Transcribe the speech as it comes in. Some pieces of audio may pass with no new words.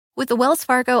With the Wells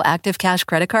Fargo Active Cash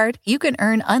Credit Card, you can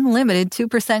earn unlimited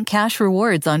 2% cash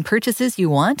rewards on purchases you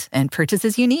want and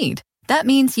purchases you need. That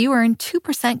means you earn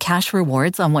 2% cash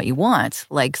rewards on what you want,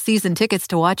 like season tickets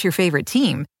to watch your favorite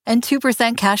team, and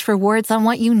 2% cash rewards on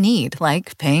what you need,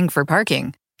 like paying for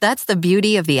parking. That's the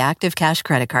beauty of the Active Cash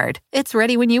Credit Card. It's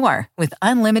ready when you are, with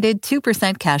unlimited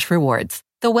 2% cash rewards.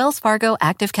 The Wells Fargo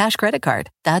Active Cash Credit Card.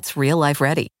 That's real life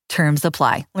ready. Terms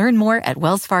apply. Learn more at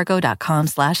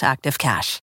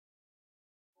wellsfargo.com/activecash.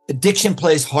 Addiction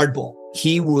plays hardball.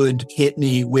 He would hit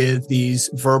me with these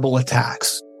verbal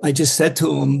attacks. I just said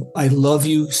to him, I love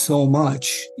you so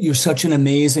much. You're such an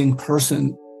amazing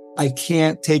person. I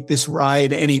can't take this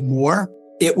ride anymore.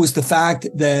 It was the fact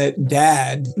that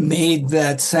Dad made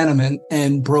that sentiment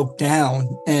and broke down.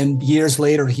 And years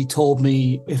later, he told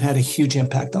me it had a huge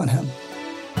impact on him.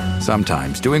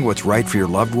 Sometimes doing what's right for your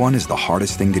loved one is the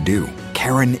hardest thing to do.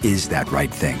 Karen is that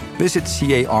right thing. Visit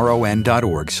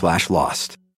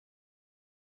caron.org/lost.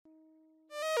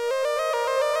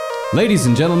 Ladies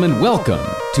and gentlemen, welcome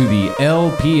to the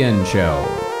LPN Show.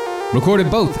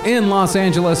 Recorded both in Los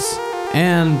Angeles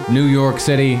and New York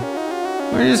City.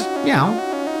 We're just,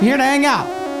 here to hang out.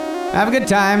 Have a good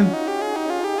time.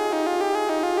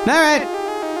 All right.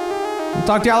 I'll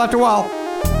talk to y'all after a while.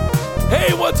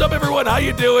 Hey, what's up, everyone? How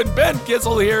you doing? Ben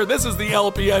Kissel here. This is the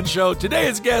LPN Show.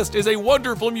 Today's guest is a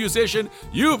wonderful musician.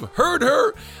 You've heard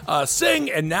her sing,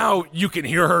 and now you can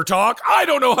hear her talk. I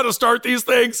don't know how to start these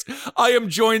things. I am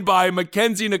joined by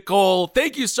Mackenzie Nicole.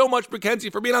 Thank you so much, Mackenzie,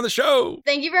 for being on the show.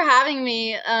 Thank you for having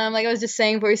me. Like I was just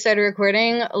saying before we started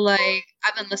recording,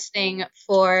 I've been listening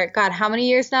for, God, how many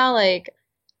years now?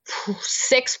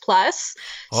 6+.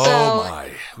 Oh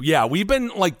my. Yeah, we've been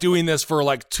doing this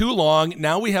for too long.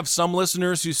 Now we have some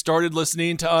listeners who started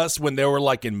listening to us when they were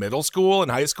in middle school and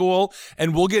high school,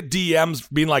 and we'll get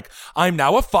DMs being like, I'm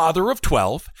now a father of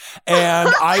 12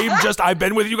 and I've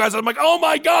been with you guys. I'm like, oh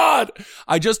my God.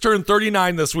 I just turned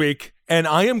 39 this week and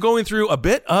I am going through a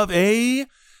bit of a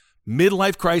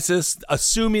midlife crisis,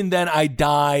 assuming then I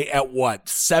die at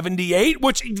 78,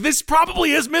 which this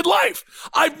probably is midlife.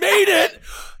 I've made it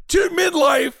to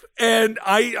midlife, and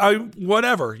I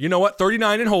whatever. You know what?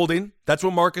 39 and holding. That's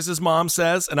what Marcus's mom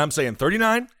says, and I'm saying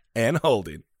 39 and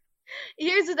holding.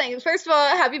 Here's the thing. First of all,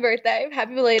 happy birthday.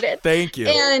 Happy belated. Thank you.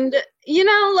 And, a lot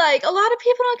of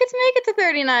people don't get to make it to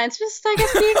 39. It's just, I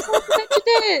guess, the excitement that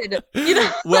you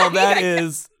did. Well,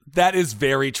 that is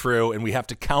very true, and we have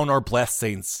to count our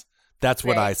blessings. That's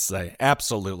what I say.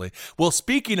 Absolutely. Well,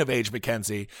 speaking of age,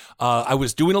 Mackenzie, I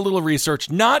was doing a little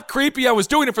research. Not creepy. I was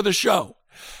doing it for the show.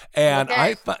 And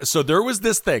so there was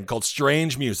this thing called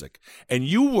Strange Music, and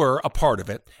you were a part of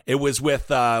it. It was with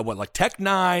Tech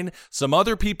N9ne, some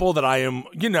other people that I am,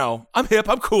 I'm hip,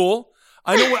 I'm cool.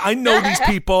 I know these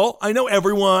people. I know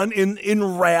everyone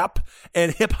in rap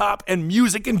and hip hop and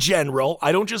music in general.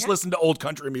 I don't just listen to old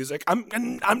country music. I'm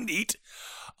neat.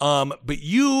 But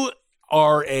you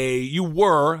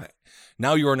were,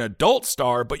 now you're an adult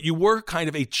star, but you were kind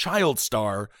of a child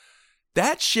star.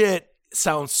 That shit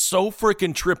sounds so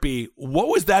freaking trippy. What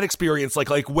was that experience like?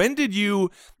 When did you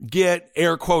get,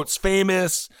 air quotes,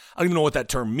 famous? I don't even know what that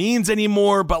term means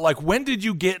anymore, but when did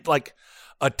you get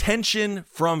attention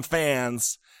from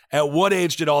fans? At what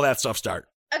age did all that stuff start?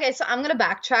 Okay, so I'm going to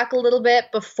backtrack a little bit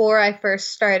before I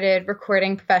first started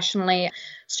recording professionally.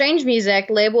 Strange Music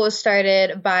label was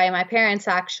started by my parents,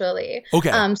 actually.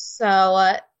 Okay.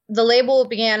 So the label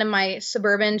began in my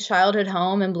suburban childhood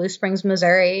home in Blue Springs,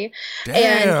 Missouri.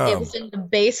 Damn. And it was in the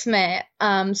basement.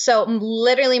 So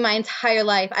literally my entire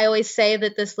life, I always say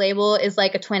that this label is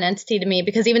like a twin entity to me,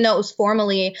 because even though it was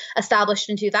formally established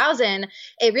in 2000,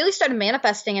 it really started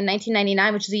manifesting in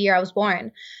 1999, which is the year I was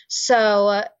born.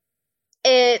 So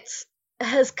it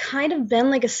has kind of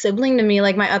been like a sibling to me,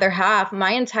 like my other half,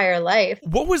 my entire life.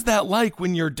 What was that like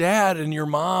when your dad and your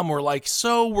mom were like,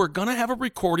 so we're going to have a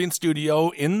recording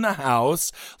studio in the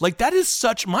house? That is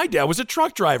my dad was a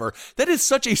truck driver. That is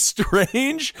such a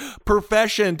strange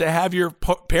profession to have your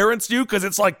parents do, because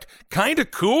it's kind of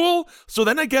cool. So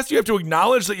then I guess you have to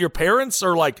acknowledge that your parents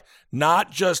are not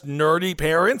just nerdy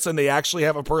parents and they actually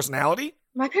have a personality.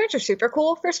 My parents are super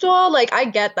cool, first of all. I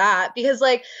get that, because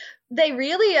they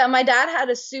really, my dad had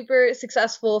a super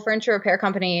successful furniture repair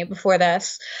company before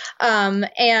this,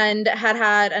 and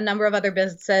had a number of other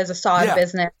businesses, a sod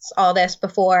business, all this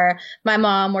before. My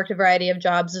mom worked a variety of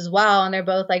jobs as well, and they're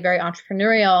both very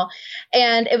entrepreneurial.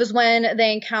 And it was when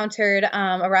they encountered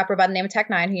a rapper by the name of Tech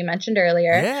N9ne, who you mentioned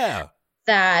earlier,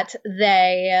 that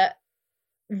they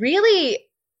really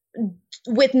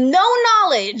with no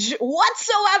knowledge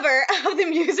whatsoever of the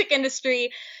music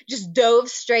industry, just dove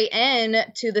straight in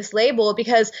to this label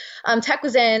because Tech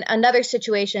was in another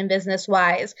situation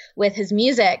business-wise with his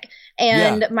music.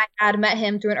 And my dad met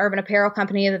him through an urban apparel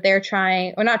company that they're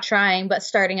but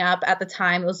starting up at the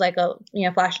time. It was like a,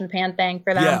 flash in the pan thing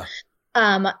for them.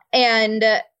 And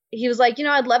he was like,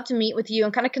 I'd love to meet with you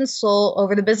and kind of consult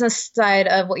over the business side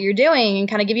of what you're doing and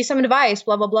kind of give you some advice,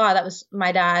 blah, blah, blah. That was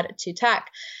my dad to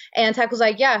Tech. And Tech was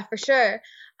like, yeah, for sure.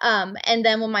 And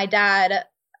then when my dad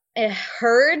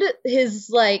heard his,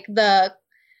 the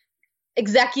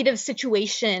executive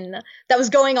situation that was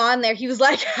going on there, he was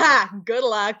like, good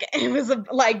luck. And it was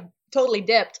totally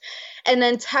dipped. And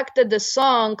then Tech did this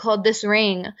song called This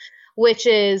Ring, which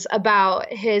is about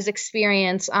his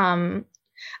experience,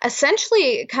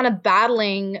 essentially kind of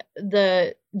battling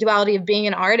the duality of being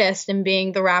an artist and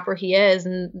being the rapper he is,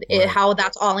 and how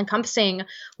that's all encompassing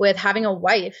with having a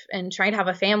wife and trying to have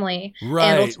a family.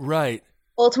 Right.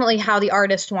 Ultimately how the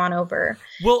artist won over.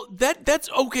 Well, that's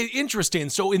okay. Interesting.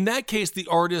 So in that case, the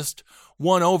artist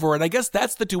won over. And I guess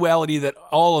that's the duality that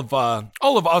all of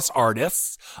us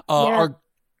artists are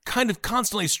kind of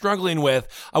constantly struggling with.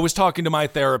 I was talking to my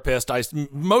therapist. I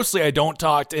don't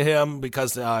talk to him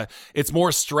because it's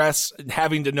more stress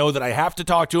having to know that I have to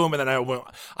talk to him. And then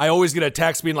I always get a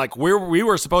text being like, we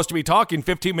were supposed to be talking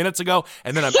 15 minutes ago.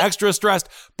 And then I'm extra stressed.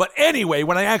 But anyway,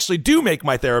 when I actually do make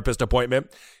my therapist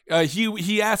appointment,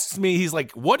 he asks me, he's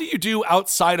like, what do you do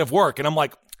outside of work? And I'm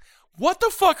like, what the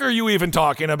fuck are you even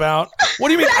talking about? What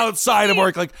do you mean outside of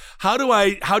work? Like, how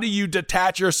do you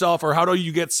detach yourself, or how do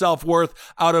you get self-worth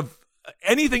out of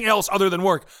anything else other than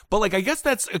work? But I guess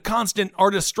that's a constant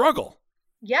artist struggle.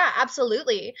 Yeah,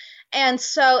 absolutely. And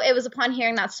so it was upon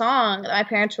hearing that song that my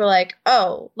parents were like,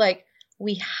 oh,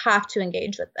 we have to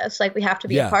engage with this. We have to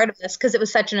be a part of this, because it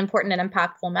was such an important and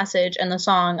impactful message in the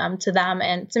song to them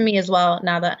and to me as well,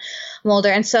 now that I'm older.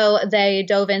 And so they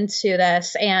dove into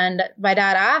this, and my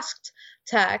dad asked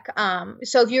Tech,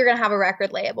 so if you were going to have a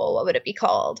record label, what would it be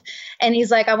called? And he's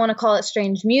like, I want to call it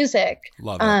Strange Music.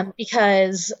 Love it.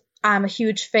 Because I'm a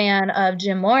huge fan of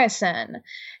Jim Morrison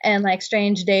and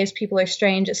strange days, people are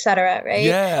strange, etc. Right?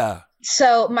 Yeah.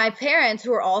 So my parents,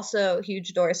 who are also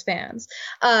huge Doors fans,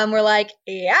 were like,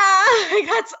 yeah,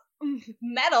 that's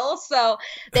metal. So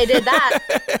they did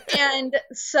that. And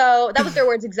so that was their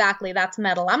words exactly. That's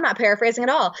metal. I'm not paraphrasing at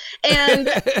all. And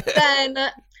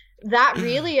then that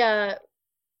really,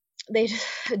 they just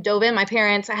dove in. My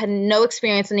parents, I had no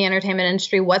experience in the entertainment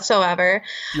industry whatsoever.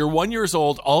 You're 1 year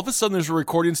old. All of a sudden there's a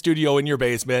recording studio in your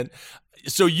basement.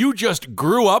 So you just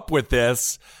grew up with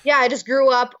this. Yeah, I just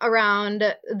grew up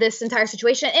around this entire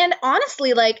situation. And honestly,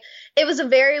 it was a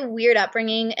very weird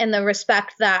upbringing in the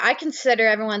respect that I consider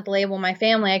everyone at the label my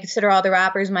family. I consider all the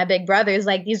rappers my big brothers.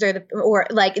 These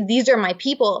are my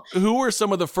people. Who were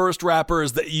some of the first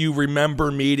rappers that you remember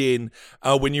meeting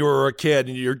when you were a kid?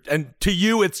 And to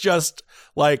you, it's just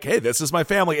hey, this is my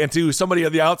family. And to somebody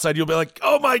on the outside, you'll be like,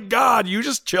 oh my God, you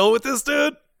just chill with this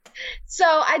dude? So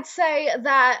I'd say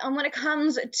that when it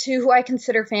comes to who I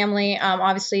consider family,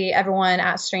 obviously everyone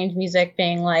at Strange Music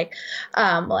being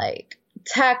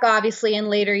Tech, obviously in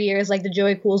later years, the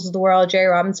Joey Cools of the world, Jerry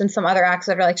Robinson, some other acts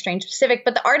that are Strange specific.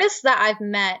 But the artists that I've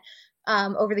met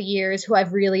over the years who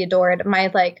I've really adored,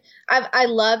 I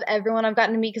love everyone I've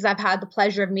gotten to meet because I've had the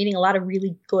pleasure of meeting a lot of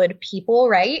really good people,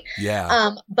 right?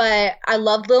 Yeah. But I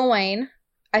love Lil Wayne.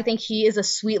 I think he is a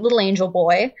sweet little angel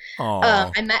boy.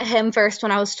 I met him first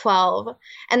when I was 12.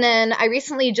 And then I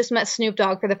recently just met Snoop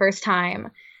Dogg for the first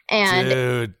time. And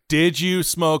dude, did you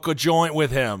smoke a joint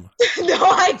with him? No,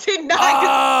 I did not.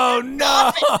 Oh, no.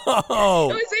 I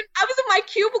was in my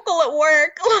cubicle at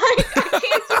work. I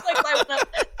can't just light one up.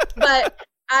 But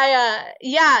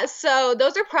so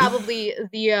those are probably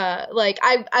the,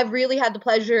 I've really had the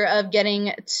pleasure of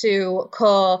getting to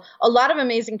call a lot of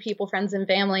amazing people, friends and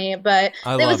family, but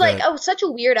it was such a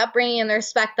weird upbringing in the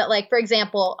respect that, for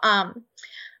example,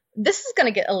 this is going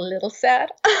to get a little sad.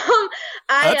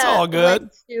 That's all good.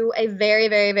 Went to a very,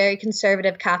 very, very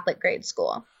conservative Catholic grade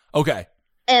school. Okay.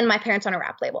 And my parents on a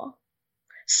rap label.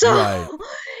 So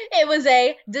it was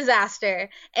a disaster,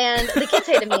 and the kids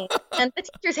hated me, and the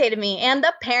teachers hated me, and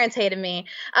the parents hated me.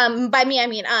 By me, I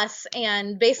mean us,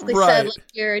 and basically said,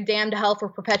 you're damned to hell for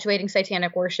perpetuating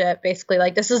satanic worship.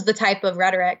 Basically, this is the type of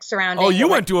rhetoric surrounding. Oh, you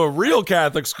went to a real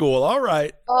Catholic school. All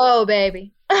right. Oh,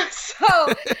 baby.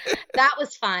 So that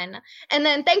was fun. And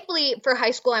then thankfully for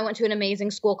high school, I went to an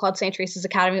amazing school called St. Teresa's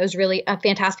Academy. It was really a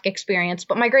fantastic experience,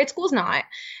 but my grade school was not.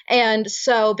 And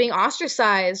so being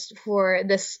ostracized for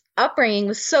this upbringing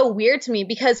was so weird to me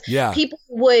because people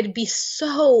would be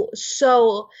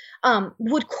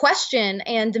would question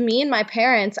and demean my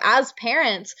parents as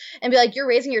parents and be like, you're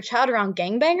raising your child around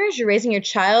gangbangers, you're raising your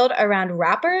child around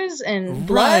rappers and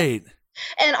blood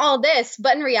and all this.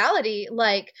 But in reality,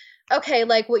 like, okay,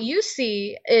 like what you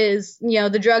see is,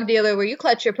 the drug dealer where you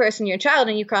clutch your purse and your child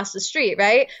and you cross the street,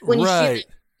 right? When you see them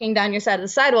walking down your side of the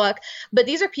sidewalk. But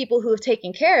these are people who have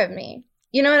taken care of me.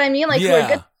 You know what I mean? Like, who are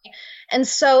good to me. And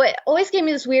so it always gave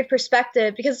me this weird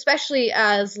perspective because especially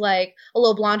as like a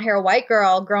little blonde hair white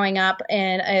girl growing up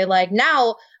in a like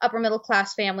now upper middle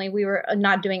class family, we were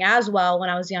not doing as well when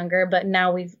I was younger, but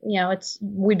now we've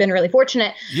been really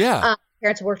fortunate. Yeah.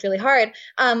 Parents have worked really hard.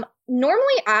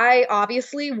 Normally I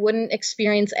obviously wouldn't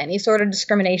experience any sort of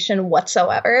discrimination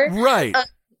whatsoever. Right.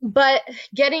 But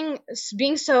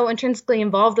being so intrinsically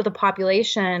involved with a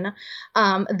population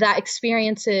that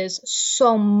experiences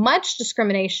so much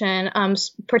discrimination,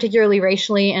 particularly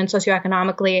racially and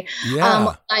socioeconomically,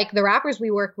 like the rappers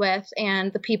we work with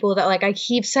and the people that like I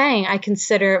keep saying I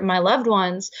consider my loved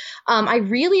ones, I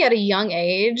really at a young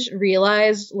age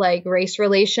realized like race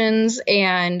relations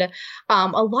and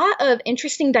a lot of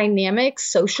interesting dynamics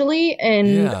socially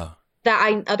and that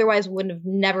I otherwise wouldn't have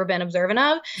never been observant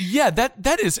of. Yeah,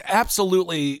 that is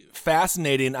absolutely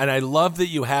fascinating. And I love that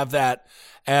you have that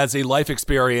as a life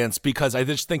experience because I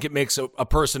just think it makes a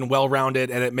person well-rounded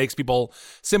and it makes people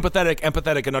sympathetic,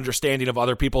 empathetic, and understanding of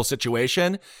other people's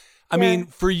situation. I mean,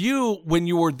 for you, when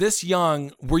you were this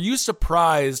young, were you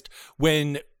surprised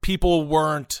when people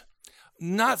weren't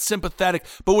not sympathetic,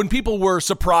 but when people were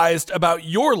surprised about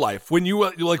your life, when you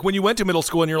went to middle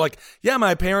school and you're like, yeah,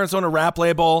 my parents own a rap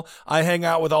label. I hang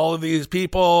out with all of these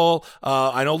people.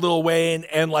 I know Lil Wayne.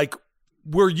 And like,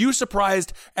 were you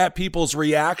surprised at people's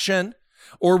reaction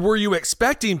or were you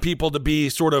expecting people to be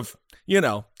sort of,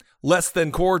 less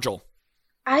than cordial?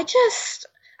 I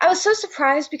was so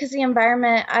surprised because the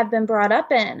environment I've been brought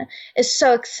up in is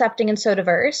so accepting and so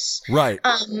diverse. Right.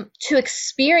 To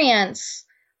experience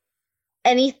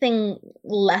anything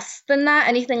less than that,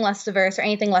 anything less diverse or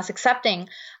anything less accepting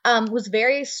was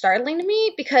very startling to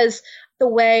me because the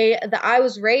way that I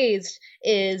was raised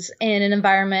is in an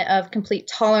environment of complete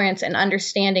tolerance and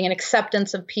understanding and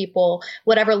acceptance of people,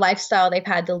 whatever lifestyle they've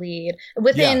had to lead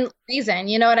within reason.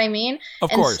 You know what I mean? Of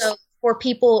course. So for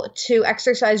people to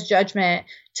exercise judgment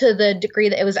to the degree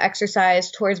that it was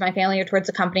exercised towards my family or towards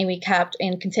the company we kept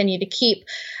and continue to keep,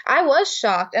 I was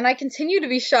shocked. And I continue to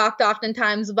be shocked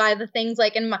oftentimes by the things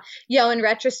like in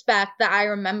retrospect that I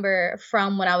remember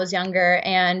from when I was younger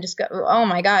and just go, oh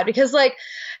my God, because like,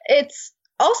 it's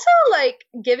also like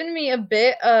given me a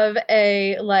bit of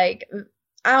a, like,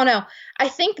 I don't know. I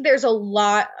think there's a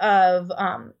lot of,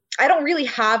 I don't really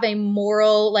have a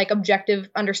moral, like objective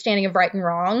understanding of right and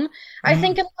wrong, I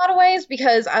think in a lot of ways,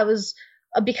 because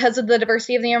of the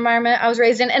diversity of the environment I was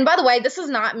raised in. And by the way, this is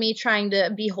not me trying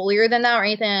to be holier than thou or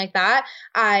anything like that.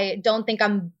 I don't think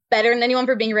I'm better than anyone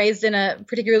for being raised in a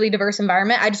particularly diverse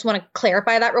environment. I just want to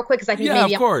clarify that real quick because I think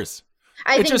maybe of course.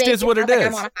 I think just is what it is.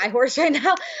 I'm on a high horse right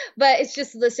now, but it's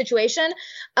just the situation.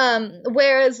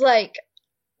 Whereas like,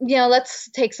 let's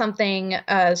take something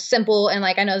simple and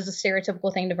like I know this is a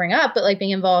stereotypical thing to bring up, but like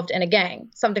being involved in a gang,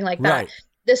 something like that. Right.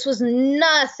 This was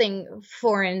nothing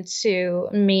foreign to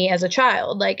me as a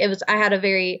child. Like I had a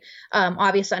very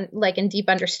obvious, like and deep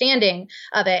understanding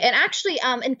of it. And actually,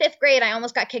 in 5th grade, I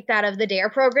almost got kicked out of the DARE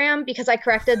program because I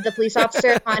corrected the police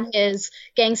officer on his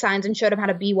gang signs and showed him how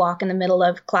to bee walk in the middle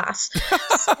of class.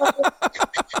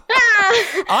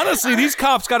 Honestly, these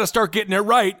cops got to start getting it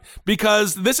right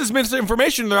because this is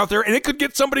misinformation out there and it could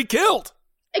get somebody killed.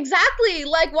 Exactly.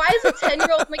 Like, why is a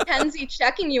 10-year-old Mackenzie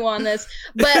checking you on this?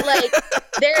 But like,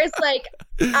 there's like,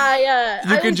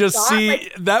 you can just see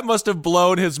like, that must have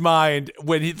blown his mind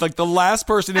when he like the last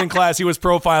person in class he was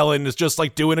profiling is just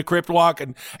like doing a crypt walk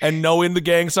and knowing the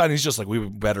gang sign. He's just like, we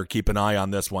better keep an eye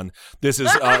on this one. This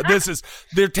is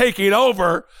they're taking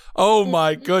over. Oh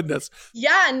my goodness.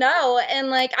 Yeah, no. And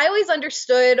like, I always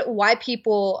understood why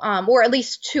people, or at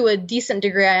least to a decent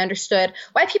degree, I understood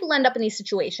why people end up in these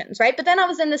situations. Right. But then I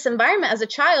was in this environment as a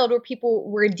child where people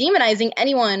were demonizing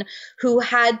anyone who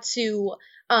had to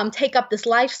take up this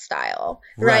lifestyle,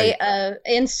 right?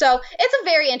 And so it's a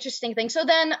very interesting thing. So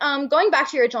then going back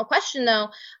to your original question, though,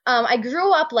 I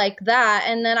grew up like that,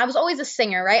 and then I was always a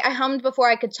singer, right? I hummed before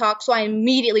I could talk, so I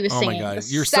immediately was singing. Oh my God,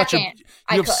 you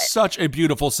have such a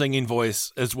beautiful singing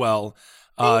voice as well.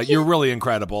 You're really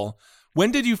incredible.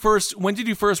 When did you first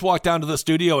walk down to the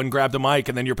studio and grab the mic,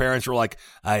 and then your parents were like,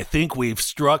 I think we've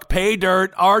struck pay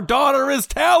dirt. Our daughter is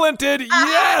talented.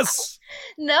 Yes.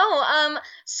 No.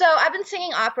 So I've been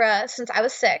singing opera since I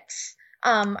was 6.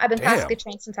 I've been classically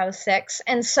trained since I was 6.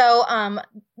 And so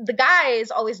the guys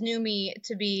always knew me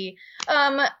to be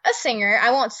a singer.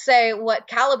 I won't say what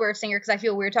caliber of singer because I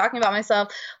feel weird talking about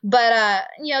myself. But,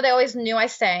 they always knew I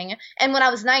sang. And when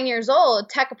I was 9 years old,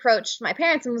 Tech approached my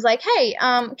parents and was like, hey,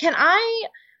 can I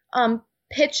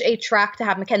pitch a track to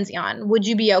have Mackenzie on? Would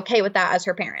you be okay with that as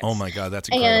her parents? Oh, my God. That's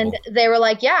incredible. And they were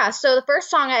like, yeah. So the first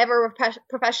song I ever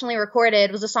professionally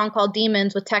recorded was a song called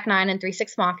Demons with Tech N9ne and 3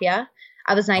 6 Mafia.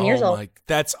 I was 9 years old.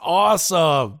 That's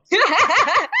awesome.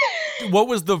 What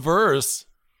was the verse?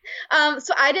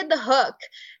 So I did the hook,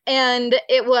 and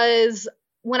it was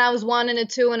when I was 1 and a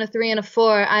 2 and a 3 and a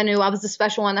 4, I knew I was the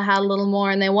special one that had a little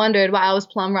more, and they wondered why I was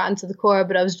plumb rotten to the core,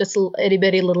 but I was just a itty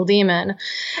bitty little demon.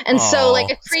 And so like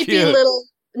a creepy little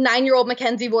 9-year-old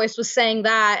Mackenzie voice was saying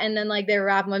that, and then like they were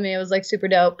rapping with me. It was like super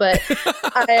dope. But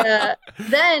I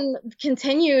then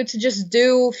continued to just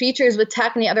do features with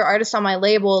Tech and the other artists on my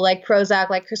label, like Prozac,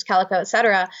 like Chris Calico,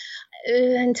 etc.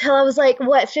 Until I was like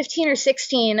 15 or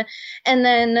 16, and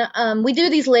then we do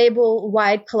these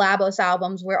label-wide collabos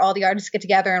albums where all the artists get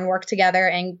together and work together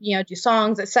and do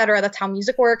songs, etc. That's how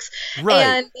music works. Right.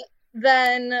 And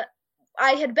then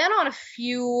I had been on a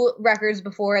few records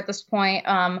before at this point,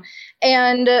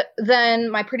 and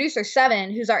then my producer,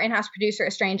 Seven, who's our in-house producer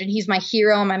at Strange, and he's my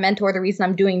hero and my mentor, the reason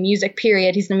I'm doing music,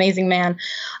 period. He's an amazing man.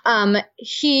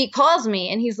 He calls me,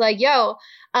 and he's like, yo,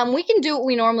 we can do what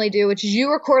we normally do, which is you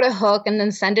record a hook and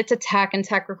then send it to Tech, and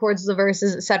Tech records the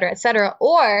verses, et cetera,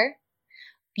 or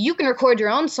you can record your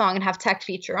own song and have Tech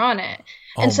feature on it.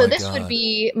 And so this would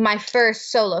be my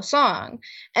first solo song.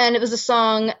 And it was a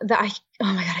song that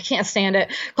I can't stand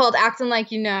it, called Acting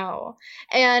Like You Know.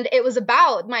 And it was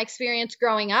about my experience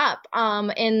growing up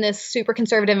in this super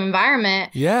conservative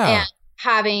environment. Yeah. And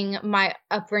having my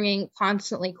upbringing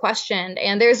constantly questioned.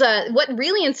 And what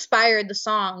really inspired the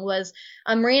song was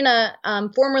Marina,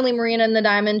 formerly Marina and the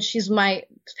Diamond. She's my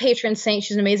patron saint.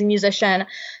 She's an amazing musician.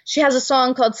 She has a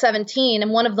song called 17,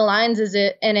 and one of the lines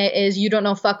in it is, you don't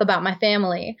know fuck about my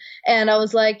family. And I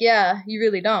was like, yeah, you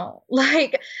really don't.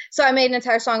 So I made an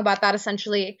entire song about that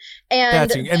essentially.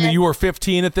 And you were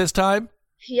 15 at this time?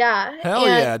 Yeah. Hell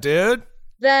yeah, dude.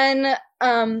 Then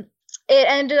it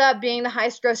ended up being the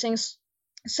highest grossing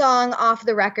song off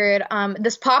the record.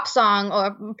 This pop song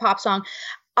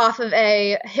off of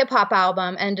a hip hop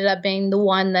album ended up being the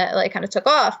one that kind of took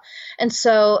off. And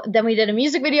so then we did a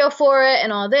music video for it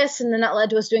and all this, and then that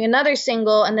led to us doing another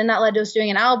single, and then that led to us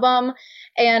doing an album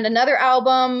and another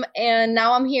album, and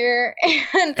now I'm here.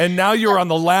 And now you're on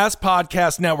the last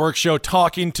podcast network show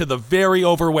talking to the very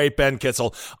overweight Ben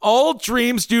Kitzel. All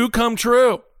dreams do come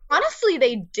true. Honestly,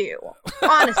 they do.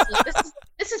 Honestly,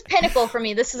 this is pinnacle for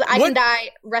me. I can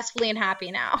die restfully and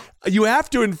happy now. You have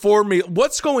to inform me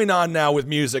what's going on now with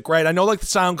music, right? I know the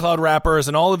SoundCloud rappers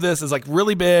and all of this is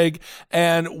really big.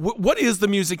 And what is the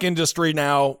music industry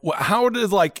now? How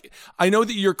does I know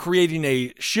that you're creating a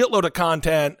shitload of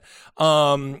content.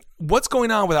 What's going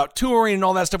on without touring and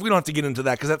all that stuff? We don't have to get into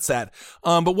that because that's sad.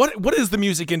 But what is the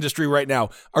music industry right now?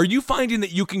 Are you finding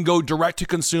that you can go direct to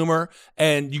consumer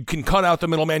and you can cut out the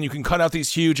middleman? You can cut out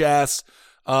these huge ass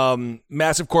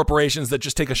massive corporations that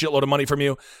just take a shitload of money from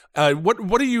you. How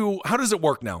does it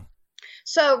work now?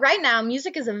 So right now,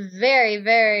 music is a very,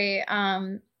 very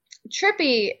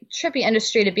trippy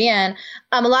industry to be in.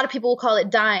 A lot of people will call it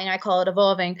dying. I call it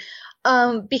evolving,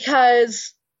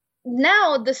 because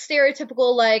now the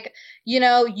stereotypical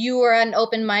you are at an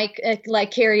open mic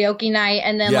karaoke night,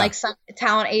 and then some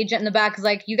talent agent in the back is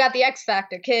like, you got the X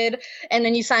Factor, kid, and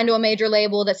then you sign to a major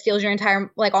label that steals your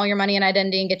entire all your money and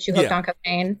identity and gets you hooked on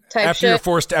cocaine type shit. After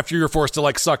you're forced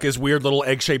to suck his weird little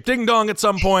egg-shaped ding dong at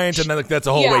some point, and then that's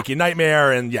a whole waking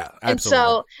nightmare, and absolutely. And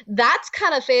so that's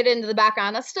kind of faded into the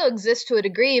background. That still exists to a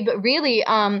degree, but really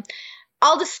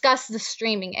I'll discuss the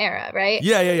streaming era, right?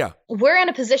 Yeah. We're in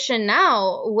a position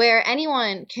now where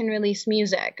anyone can release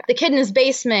music. The kid in his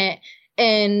basement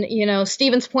in,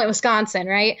 Stevens Point, Wisconsin,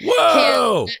 right?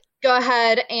 Whoa! Can go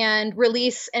ahead and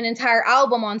release an entire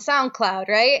album on SoundCloud,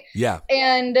 right? Yeah.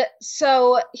 And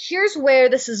so here's where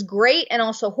this is great and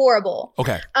also horrible.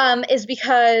 Okay. Is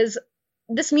because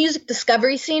this music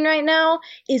discovery scene right now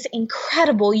is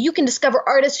incredible. You can discover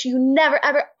artists you never,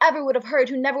 ever, ever would have heard,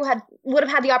 who never would have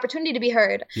had the opportunity to be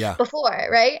heard before,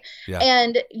 right? Yeah.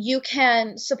 And you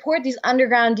can support these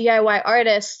underground DIY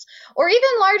artists, or even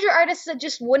larger artists that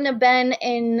just wouldn't have been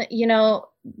in,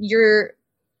 your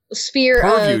sphere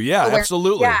purview. of Yeah, awareness.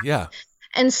 absolutely. Yeah.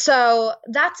 And so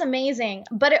that's amazing.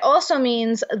 But it also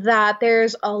means that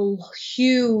there's a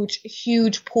huge,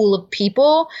 huge pool of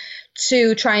people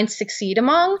to try and succeed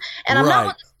among. And I'm not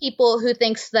one of those people who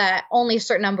thinks that only a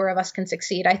certain number of us can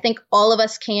succeed. I think all of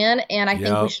us can. And I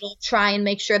think we should all try and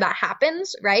make sure that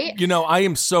happens, right? You know, I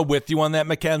am so with you on that,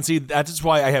 Mackenzie. That is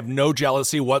why I have no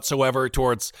jealousy whatsoever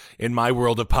towards, in my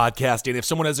world of podcasting, if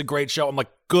someone has a great show, I'm like,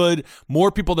 good.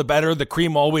 More people, the better. The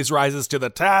cream always rises to the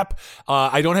top.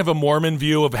 I don't have a Mormon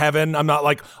view of heaven. I'm not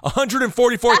like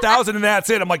 144,000 and that's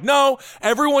it. I'm like, no,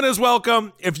 everyone is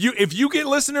welcome. If you get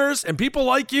listeners and people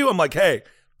like you, I'm like, hey,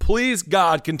 please,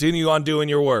 God, continue on doing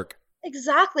your work.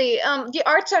 Exactly. The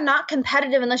arts are not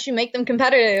competitive unless you make them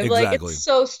competitive. Exactly. Like, it's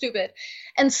so stupid.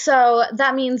 And so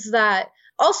that means that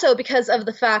also because of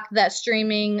the fact that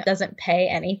streaming doesn't pay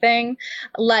anything,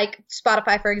 like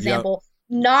Spotify, for example,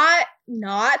 not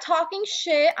talking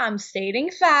shit. I'm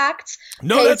stating facts.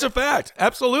 No, that's a fact.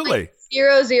 Absolutely.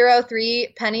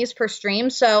 0.003 pennies per stream.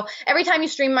 So every time you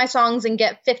stream my songs and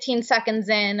get 15 seconds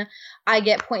in, I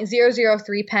get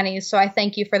 0.003 pennies. So I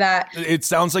thank you for that. It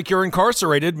sounds like you're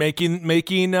incarcerated making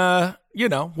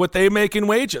what they make in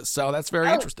wages. So that's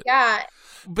very interesting. Yeah.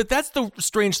 But that's the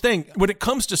strange thing. When it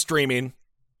comes to streaming,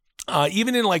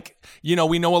 even in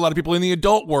we know a lot of people in the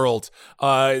adult world,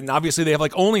 and obviously they have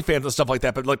like OnlyFans and stuff like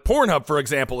that, but like Pornhub, for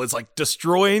example, is like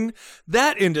destroying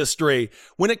that industry.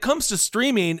 When it comes to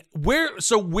streaming, where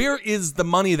is the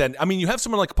money then? I mean, you have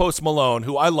someone like Post Malone,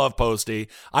 who I love Posty.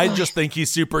 I just think he's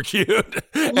super cute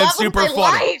and super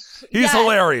funny. He's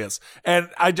hilarious. And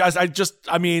I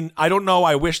don't know.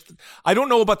 I don't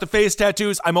know about the face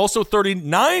tattoos. I'm also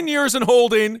 39 years and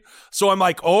holding. So I'm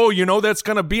like, that's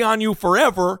going to be on you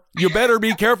forever. You better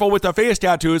be careful with the face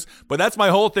tattoos. But that's my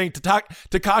whole thing.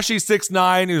 Tekashi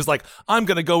 6ix9ine, who's like, I'm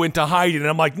going to go into hiding. And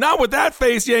I'm like, not with that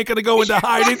face. You ain't going to go into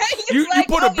hiding. You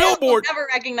put a billboard. We'll never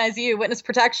recognize you. Witness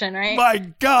protection, right? My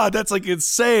God, that's like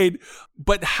insane.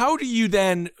 But how do you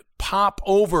then pop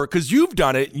over? Because you've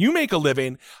done it. You make a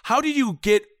living. How do you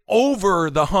get over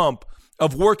the hump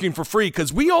of working for free?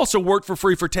 Because we also worked for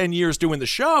free for 10 years doing the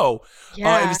show.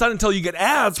 And it's not until you get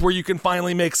ads where you can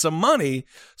finally make some money.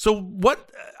 So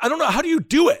I don't know. How do you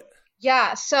do it?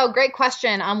 Yeah. So great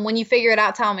question. When you figure it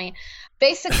out, tell me.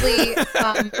 Basically,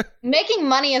 making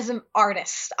money as an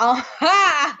artist.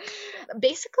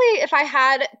 Basically, if I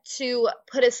had to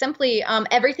put it simply,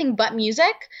 everything but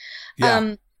music.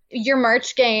 Your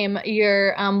merch game,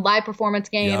 your live performance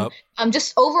game,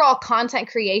 just overall content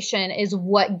creation is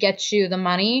what gets you the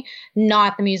money,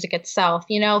 not the music itself.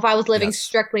 If I was living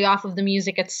strictly off of the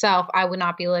music itself, I would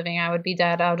not be living. I would be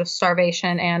dead out of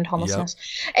starvation and homelessness.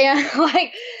 And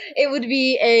it would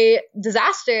be a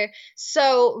disaster.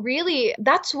 So really,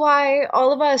 that's why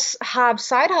all of us have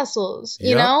side hustles,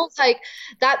 you know, like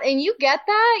that. And you get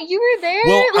that? You were there.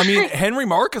 Well, I mean, Henry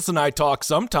Marcus and I talk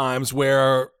sometimes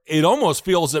where it almost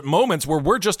feels at moments where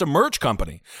we're just a merch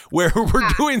company, where we're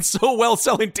doing so well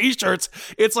selling t-shirts.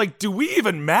 It's like, do we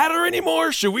even matter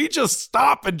anymore? Should we just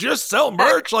stop and just sell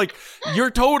merch? Like,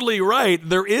 you're totally right.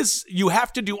 You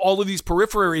have to do all of these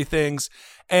periphery things.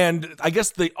 And I guess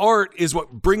the art is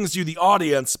what brings you the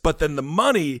audience, but then the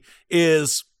money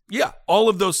is, all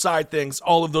of those side things,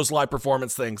 all of those live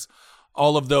performance things,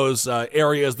 all of those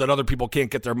areas that other people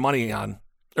can't get their money on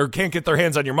or can't get their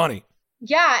hands on your money.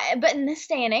 Yeah, but in this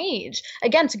day and age,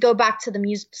 again, to go back to the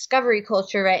music discovery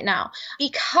culture right now,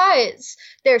 because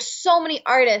there's so many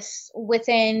artists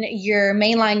within your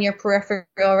mainline, your peripheral,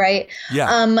 right?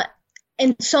 Yeah.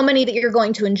 And so many that you're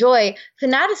going to enjoy.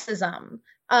 Fanaticism,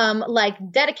 like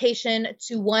dedication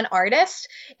to one artist,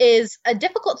 is a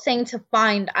difficult thing to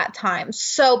find at times.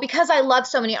 So because I love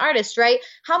so many artists, right?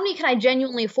 How many can I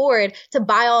genuinely afford to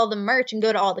buy all the merch and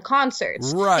go to all the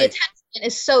concerts? Right.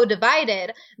 Is so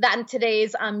divided that in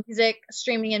today's music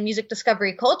streaming and music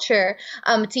discovery culture,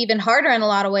 it's even harder in a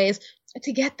lot of ways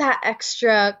to get that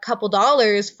extra couple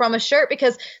dollars from a shirt,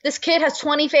 because this kid has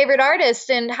 20 favorite artists,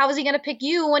 and how is he going to pick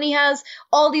you when he has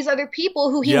all these other people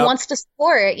who he wants to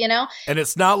support, And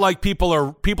it's not like people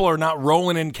are not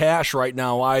rolling in cash right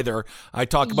now either. I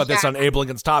talk about this on Abel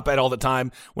Lincoln's Top Ed all the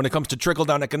time. When it comes to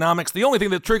trickle-down economics, the only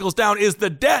thing that trickles down is the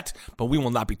debt, but we will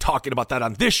not be talking about that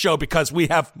on this show because we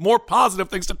have more positive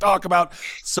things to talk about.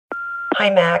 So Hi,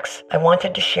 Max. I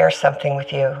wanted to share something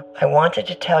with you. I wanted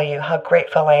to tell you how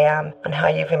grateful I am on how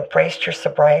you've embraced your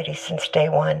sobriety since day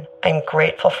one. I'm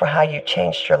grateful for how you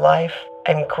changed your life.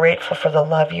 I'm grateful for the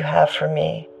love you have for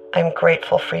me. I'm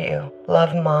grateful for you.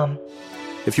 Love, Mom.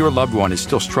 If your loved one is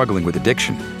still struggling with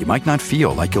addiction, you might not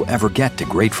feel like you'll ever get to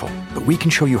grateful, but we can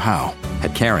show you how.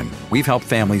 At Caron, we've helped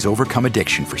families overcome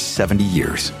addiction for 70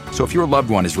 years. So if your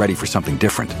loved one is ready for something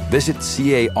different, visit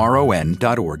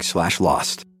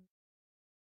caron.org/lost.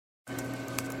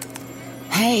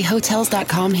 Hey,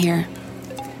 Hotels.com here.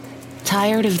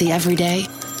 Tired of the everyday?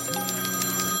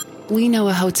 We know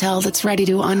a hotel that's ready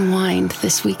to unwind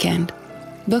this weekend.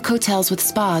 Book hotels with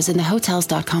spas in the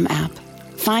Hotels.com app.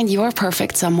 Find your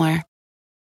perfect somewhere.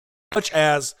 Such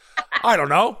as, I don't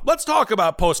know, let's talk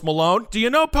about Post Malone. Do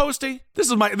you know Posty? This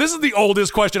is the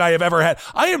oldest question I have ever had.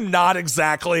 I am not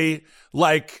exactly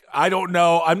like, I don't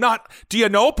know. Do you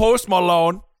know Post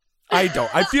Malone? I don't.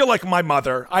 I feel like my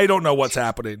mother. I don't know what's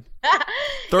happening.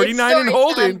 39 and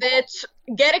holding. Bitch.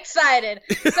 Get excited.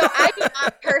 So I do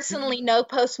not personally know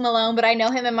Post Malone, but I know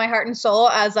him in my heart and soul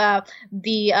as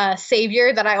the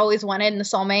savior that I always wanted and the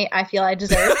soulmate I feel I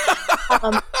deserve.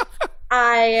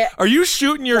 Are you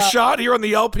shooting your shot here on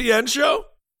the LPN show?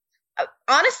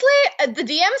 Honestly, the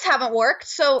DMs haven't worked,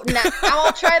 so now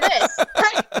I'll try this.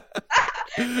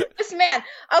 This man.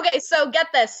 Okay, so get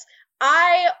this.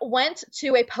 I went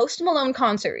to a Post Malone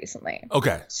concert recently.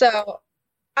 Okay. So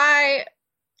I'm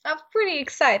pretty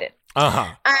excited.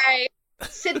 Uh-huh. I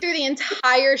sit through the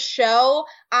entire show.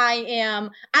 I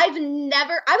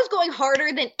was going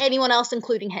harder than anyone else,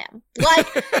 including him. Like,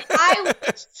 I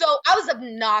was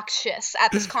obnoxious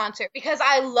at this concert because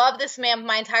I love this man with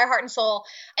my entire heart and soul.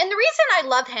 And the reason I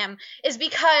love him is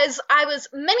because I was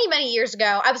many, many years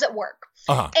ago, I was at work.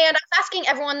 Uh-huh. And I was asking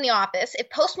everyone in the office, if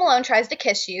Post Malone tries to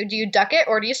kiss you, do you duck it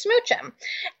or do you smooch him?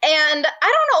 And I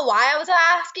don't know why I was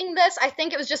asking this. I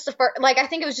think it was just I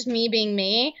think it was just me being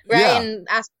me, right? Yeah. And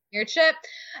asking weird shit.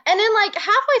 And then like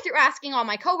halfway through asking all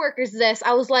my coworkers this,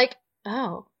 I was like,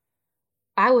 oh,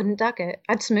 I wouldn't duck it.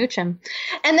 I'd smooch him.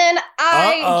 And then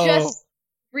I just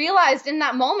realized in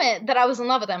that moment that I was in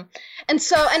love with him. And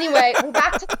so anyway, we're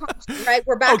back to the concert, right?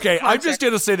 We're back to the concert. I'm just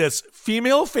going to say this.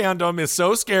 Female fandom is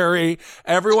so scary.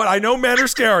 Everyone, I know men are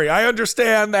scary. I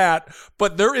understand that.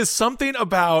 But there is something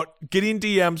about getting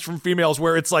DMs from females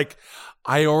where it's like,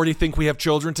 I already think we have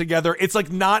children together. It's like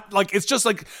not like, it's just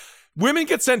like, women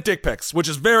get sent dick pics, which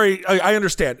is I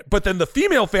understand. But then the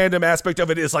female fandom aspect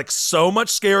of it is like so much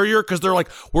scarier because they're like,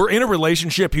 we're in a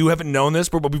relationship. You haven't known this,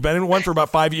 but we've been in one for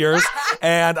about 5 years.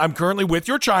 And I'm currently with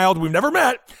your child. We've never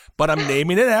met, but I'm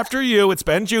naming it after you. It's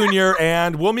Ben Jr.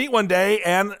 And we'll meet one day.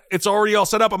 And it's already all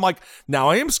set up. I'm like, now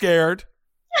I am scared.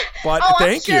 But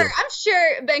thank you. I'm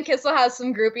sure Ben Kissel has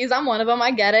some groupies. I'm one of them.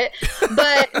 I get it.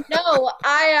 But no,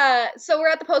 so we're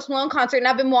at the Post Malone concert and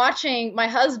I've been watching my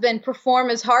husband perform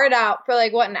his heart out for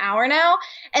like, an hour now?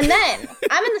 And then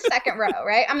I'm in the second row,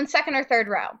 right? I'm in second or third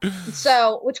row.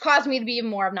 So, which caused me to be even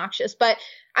more obnoxious. But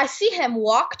I see him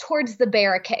walk towards the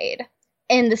barricade.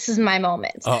 And this is my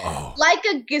moment. Uh-oh. Like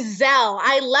a gazelle,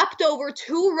 I leapt over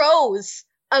 2 rows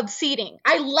of seating.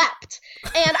 I leapt.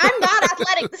 And I'm not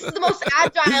athletic. This is the most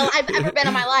agile I've ever been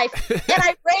in my life. And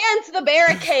I ran to the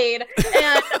barricade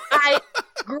and I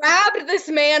grabbed this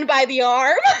man by the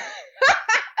arm.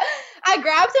 I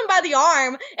grabbed him by the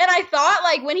arm and I thought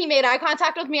like when he made eye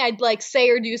contact with me, I'd like say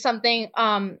or do something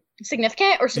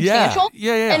significant or substantial.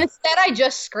 Yeah. And instead I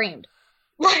just screamed.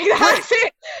 Like, that's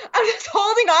it. I'm just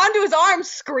holding on to his arm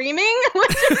screaming,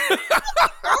 which is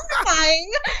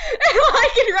horrifying. And,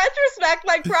 like, in retrospect,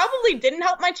 like, probably didn't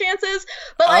help my chances.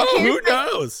 But, like, who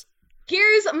knows?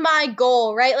 Here's my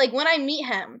goal, right? Like, when I meet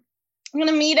him, I'm going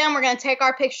to meet him. We're going to take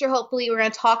our picture, hopefully. We're going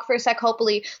to talk for a sec,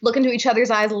 hopefully. Look into each other's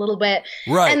eyes a little bit.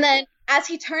 Right. And then as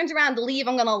he turns around to leave,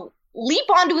 I'm going to leap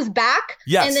onto his back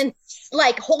and then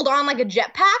like hold on like a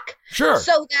jetpack. Sure.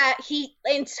 So that he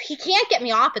can't get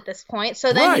me off at this point.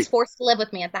 So then he's forced to live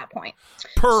with me at that point.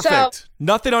 Perfect. So,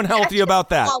 nothing unhealthy about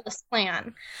that. Flawless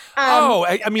plan.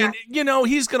 I mean,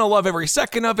 he's going to love every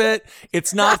second of it.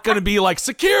 It's not going to be like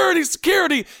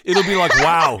security. It'll be like,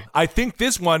 wow, I think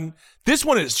this one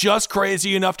is just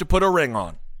crazy enough to put a ring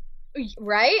on.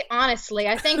 Right? Honestly,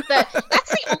 I think that's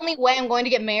the only way I'm going to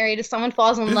get married is someone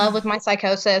falls in love with my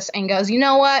psychosis and goes, you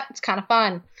know what? It's kind of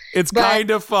fun. It's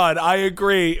kind of fun. I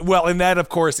agree. Well, and that, of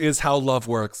course, is how love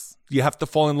works. You have to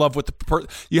fall in love with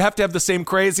you have to have the same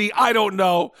crazy. I don't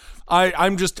know.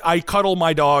 I cuddle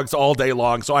my dogs all day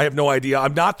long, so I have no idea.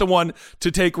 I'm not the one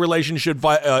to take relationship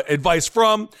advice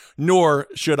from, nor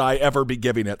should I ever be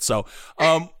giving it. So,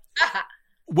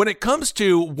 when it comes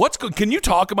to can you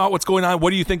talk about what's going on? What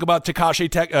do you think about Tekashi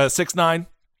 6ix9ine?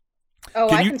 Oh,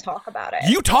 I can talk about it.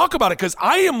 You talk about it because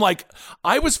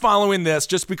I was following this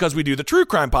just because we do the true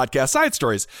crime podcast Side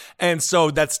Stories. And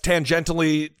so that's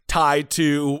tangentially tied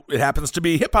to, it happens to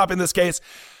be hip hop in this case.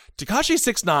 Tekashi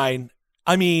 6ix9ine,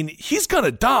 I mean, he's going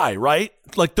to die, right?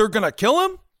 like they're gonna kill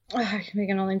him? We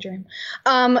can only dream.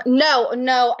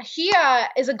 No. He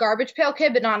is a garbage pail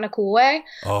kid, but not in a cool way.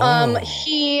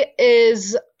 He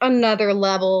is another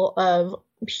level of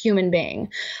human being.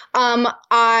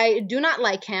 I do not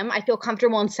like him. I feel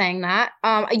comfortable in saying that.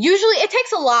 Usually it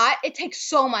takes a lot. It takes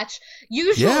so much.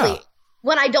 Usually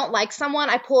when I don't like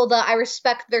someone, I pull I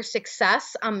respect their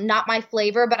success. Not my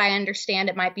flavor, but I understand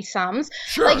it might be some's.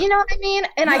 Sure. Like, you know what I mean?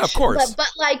 And of course. But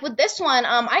like with this one,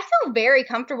 I feel very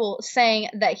comfortable saying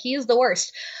that he's the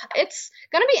worst. It's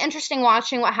going to be interesting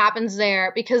watching what happens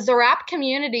there, because the rap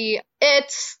community,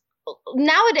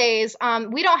 nowadays,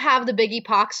 we don't have the Biggie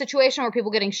Pac situation where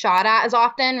people getting shot at as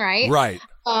often, right? Right.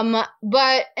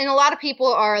 But a lot of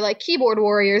people are like keyboard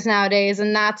warriors nowadays,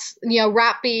 and that's,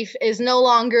 rap beef is no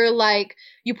longer like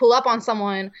you pull up on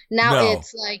someone. Now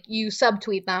it's like you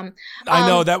subtweet them. I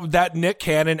know that Nick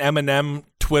Cannon Eminem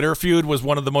Twitter feud was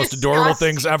one of the most adorable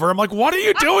things ever. I'm like, what are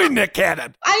you doing, Nick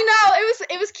Cannon? I know,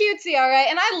 it was cutesy, all right.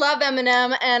 And I love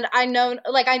Eminem, and I know,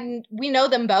 like, we know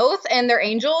them both, and they're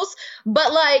angels.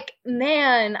 But like,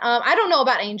 man, I don't know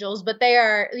about angels, but they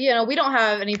are, we don't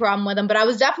have any problem with them. But I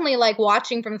was definitely like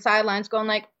watching from the sidelines, going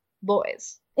like,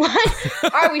 boys,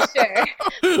 are we sure?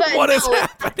 But what is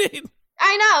happening?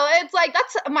 I know, it's like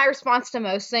that's my response to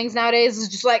most things nowadays, is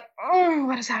just like, oh,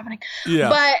 what is happening?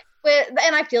 Yeah.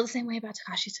 And I feel the same way about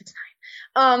Tekashi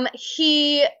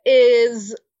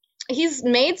 6ix9ine. He's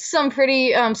made some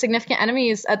pretty significant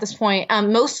enemies at this point.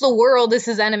 Most of the world is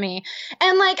his enemy.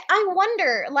 And like, I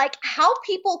wonder like how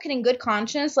people can in good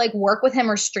conscience like work with him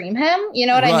or stream him. You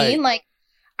know what I mean? Like,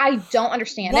 I don't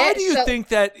understand it. Why do you think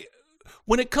that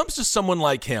when it comes to someone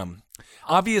like him,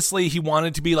 obviously he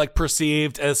wanted to be like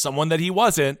perceived as someone that he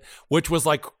wasn't, which was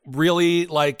like really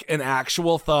like an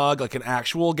actual thug, like an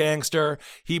actual gangster.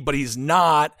 But he's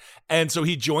not. And so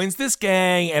he joins this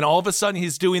gang, and all of a sudden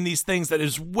he's doing these things that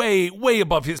is way, way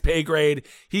above his pay grade.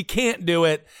 He can't do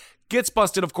it, gets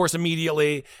busted, of course,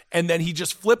 immediately. And then he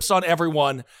just flips on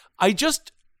everyone.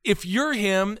 If you're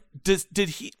him,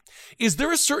 is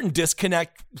there a certain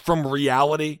disconnect from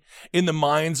reality in the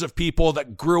minds of people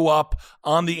that grew up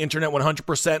on the internet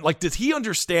 100%? Like, does he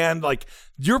understand, like,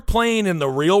 you're playing in the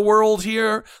real world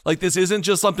here? Like, this isn't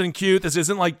just something cute. This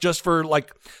isn't like just for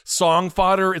like song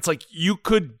fodder. It's like you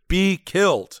could be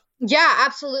killed. Yeah,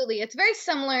 absolutely. It's very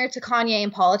similar to Kanye in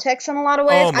politics in a lot of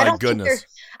ways. Oh my goodness.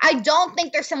 I don't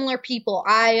think they're similar people.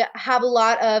 I have a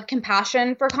lot of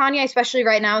compassion for Kanye, especially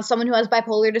right now, as someone who has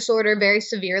bipolar disorder very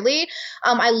severely.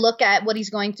 I look at what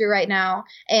he's going through right now,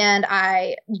 and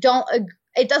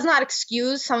it does not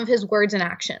excuse some of his words and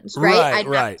actions, right? I'm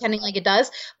not pretending like it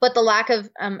does, but the lack of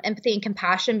empathy and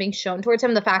compassion being shown towards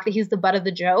him, the fact that he's the butt of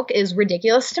the joke, is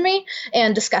ridiculous to me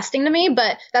and disgusting to me,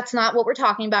 but that's not what we're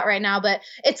talking about right now. But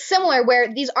it's similar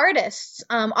where these artists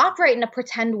operate in a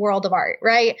pretend world of art,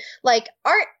 right? Like,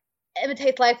 art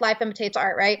imitates life, life imitates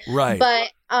art, right? Right. But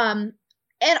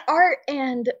and art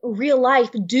and real life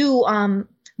do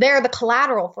they're the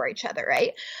collateral for each other,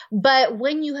 right? But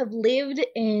when you have lived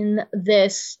in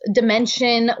this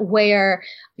dimension where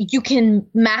you can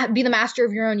be the master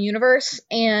of your own universe,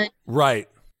 and right,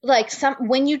 like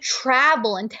when you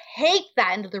travel and take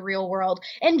that into the real world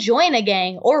and join a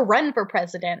gang or run for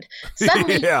president,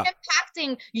 suddenly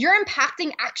you're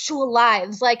impacting actual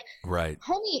lives. Like, right,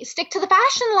 homie, stick to the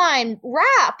fashion line,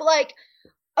 rap, like.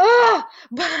 But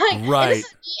like, right. This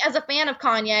is me as a fan of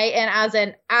Kanye and as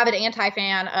an avid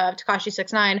anti-fan of Tekashi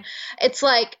 6ix9ine. It's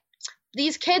like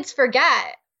these kids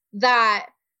forget that.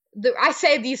 I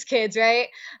say these kids, right?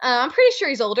 I'm pretty sure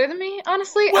he's older than me,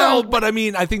 honestly. Well, but I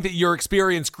mean, I think that your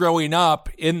experience growing up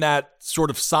in that sort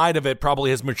of side of it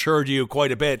probably has matured you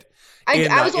quite a bit.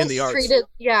 I was always treated.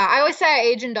 Yeah, I always say I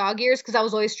age in dog years because I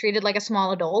was always treated like a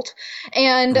small adult,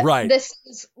 and this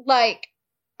is like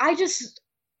I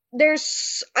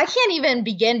can't even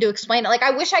begin to explain it. Like,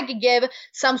 I wish I could give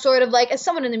some sort of like, as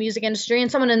someone in the music industry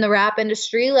and someone in the rap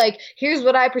industry, like, here's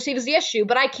what I perceive as the issue,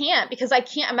 but I can't, because I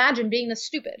can't imagine being this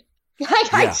stupid.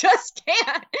 Like, I just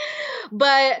can't.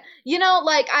 But,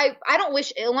 like, I don't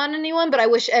wish ill on anyone, but I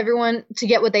wish everyone to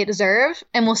get what they deserve,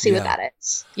 and we'll see what that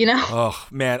is, Oh,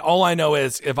 man. All I know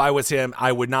is if I was him,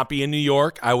 I would not be in New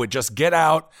York. I would just get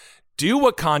out. Do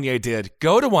what Kanye did.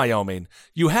 Go to Wyoming.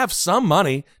 You have some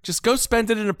money. Just go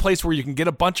spend it in a place where you can get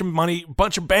a bunch of money,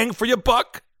 bunch of bang for your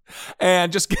buck,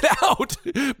 and just get out,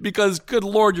 because good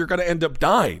Lord, you're going to end up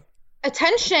dying.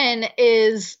 Attention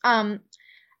is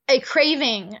a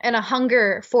craving and a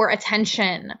hunger for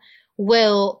attention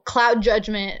will cloud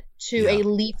judgment to a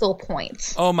lethal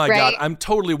point. Oh my God. I'm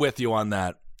totally with you on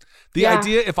that. The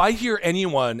idea, if I hear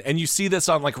anyone, and you see this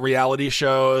on like reality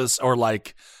shows or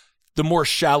like the more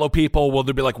shallow people will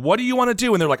be like, what do you want to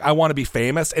do? And they're like, I want to be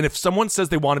famous. And if someone says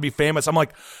they want to be famous, I'm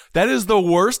like, that is the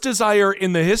worst desire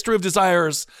in the history of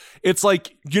desires. It's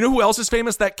like, you know who else is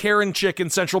famous? That Karen chick in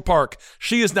Central Park.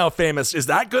 She is now famous. Is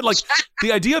that good? Like,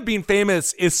 the idea of being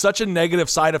famous is such a negative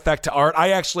side effect to art.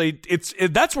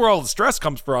 That's where all the stress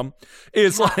comes from.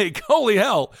 Is like, holy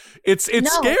hell, it's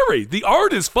scary. The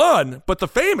art is fun, but the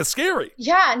fame is scary.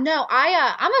 Yeah, no,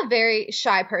 I'm a very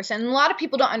shy person. A lot of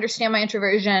people don't understand my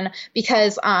introversion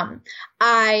because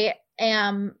I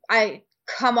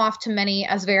come off to many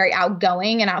as very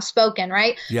outgoing and outspoken,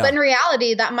 right? Yeah. But in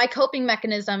reality, that my coping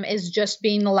mechanism is just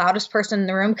being the loudest person in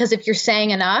the room, because if you're saying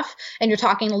enough and you're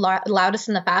talking the loudest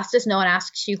and the fastest, no one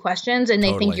asks you questions and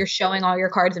they think you're showing all your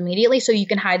cards immediately so you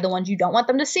can hide the ones you don't want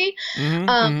them to see.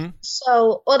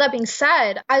 So all that being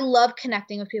said, I love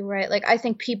connecting with people, right? Like, I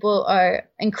think people are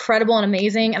incredible and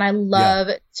amazing, and I love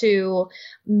to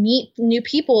meet new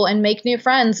people and make new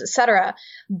friends, etc.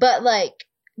 But like,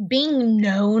 being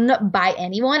known by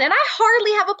anyone, and I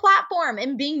hardly have a platform,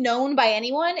 and being known by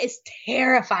anyone is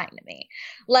terrifying to me.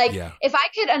 Like, if I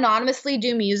could anonymously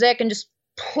do music and just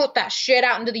put that shit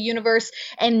out into the universe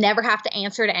and never have to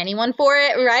answer to anyone for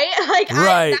it, right? Like,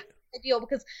 that's ideal,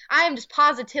 because I am just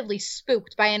positively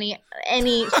spooked by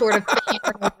any sort of fame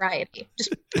or notoriety.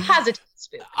 Just positively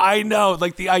spooked. I know,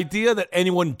 like, the idea that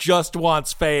anyone just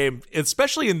wants fame,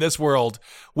 especially in this world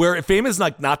where fame is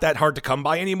like not that hard to come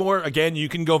by anymore. Again, you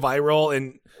can go viral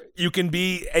and you can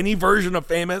be any version of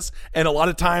famous, and a lot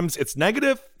of times it's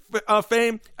negative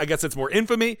fame. I guess it's more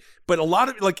infamy, but a lot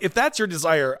of, like, if that's your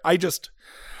desire, I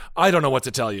don't know what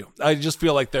to tell you. I just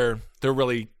feel like they're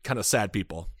really kind of sad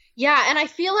people. Yeah, and I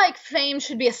feel like fame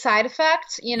should be a side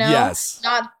effect,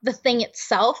 not the thing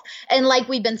itself. And like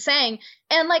we've been saying,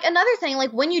 and like another thing,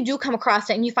 like when you do come across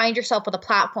it and you find yourself with a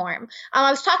platform, I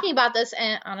was talking about this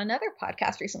on another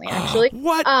podcast recently, actually.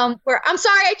 What? Where I'm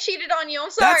sorry I cheated on you.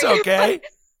 I'm sorry. That's okay.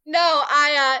 No,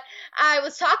 I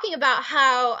was talking about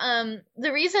how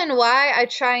the reason why I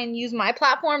try and use my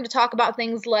platform to talk about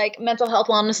things like mental health,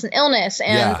 wellness, and illness,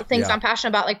 and things I'm passionate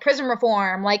about, like prison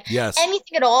reform, like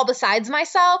anything at all besides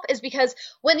myself, is because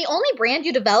when the only brand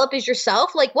you develop is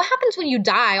yourself, like what happens when you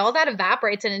die? All that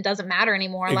evaporates and it doesn't matter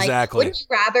anymore. Exactly. Like, wouldn't you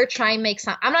rather try and make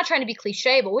some? I'm not trying to be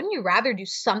cliche, but wouldn't you rather do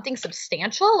something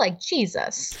substantial? Like,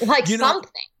 Jesus, like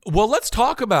something. Well, let's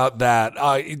talk about that.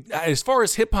 As far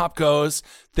as hip hop goes,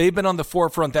 they've been on the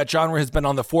forefront. That genre has been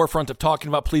on the forefront of talking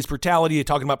about police brutality,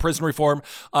 talking about prison reform,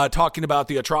 talking about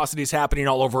the atrocities happening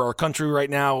all over our country right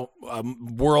now.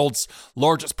 World's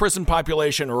largest prison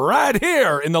population right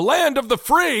here in the land of the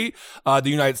free, the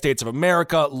United States of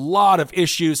America. A lot of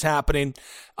issues happening.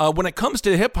 When it comes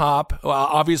to hip hop,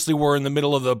 obviously we're in the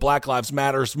middle of the Black Lives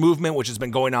Matters movement, which has been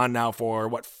going on now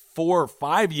for 4 or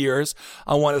 5 years.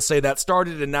 I want to say that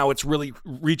started, and now it's really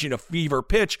reaching a fever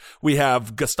pitch. We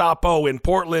have Gestapo in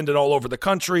Portland and all over the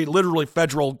country, literally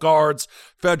federal guards,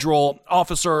 federal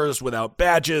officers without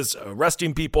badges,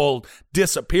 arresting people,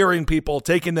 disappearing people,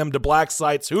 taking them to black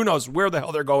sites. Who knows where the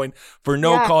hell they're going for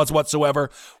no cause whatsoever.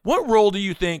 What role do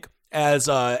you think, as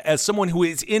someone who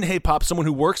is in hip hop, someone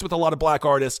who works with a lot of black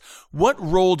artists, what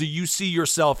role do you see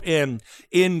yourself in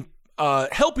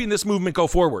helping this movement go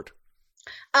forward?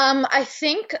 I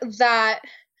think that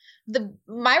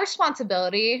my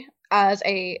responsibility as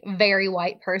a very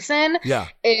white person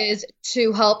is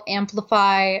to help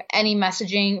amplify any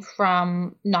messaging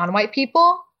from non-white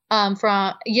people.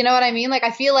 You know what I mean? Like,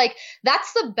 I feel like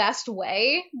that's the best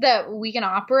way that we can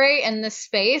operate in this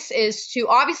space, is to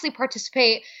obviously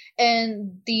participate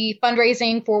in the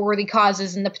fundraising for worthy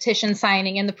causes and the petition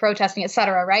signing and the protesting, et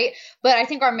cetera, right? But I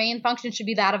think our main function should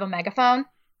be that of a megaphone.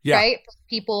 Right? For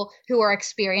people who are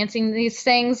experiencing these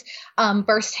things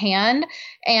firsthand.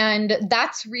 And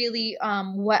that's really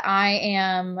what I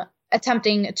am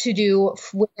attempting to do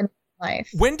within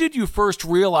life. When did you first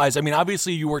realize, I mean,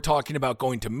 obviously you were talking about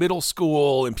going to middle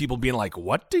school and people being like,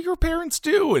 what do your parents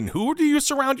do? And who do you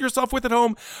surround yourself with at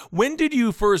home? When did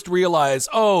you first realize,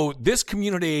 oh, this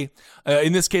community,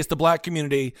 in this case, the black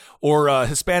community or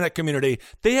Hispanic community,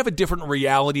 they have a different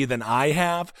reality than I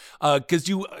have? Because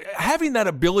having that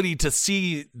ability to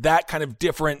see that kind of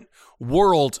different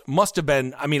world must have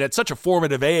been, I mean, at such a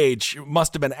formative age,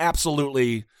 must have been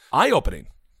absolutely eye-opening.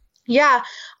 Yeah.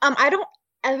 I don't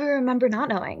ever remember not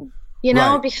knowing,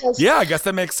 because I guess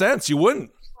that makes sense. You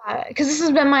wouldn't, because this has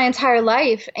been my entire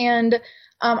life, and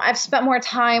I've spent more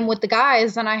time with the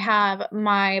guys than I have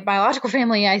my biological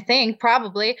family, I think,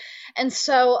 probably. And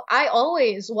so I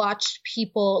always watched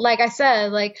people, like I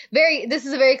said, like this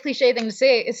is a very cliche thing to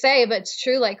say, but it's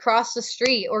true, like cross the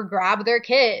street or grab their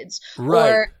kids,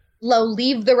 or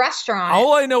leave the restaurant.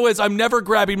 All I know is I'm never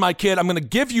grabbing my kid. I'm going to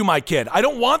give you my kid. I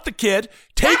don't want the kid.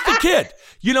 Take the kid.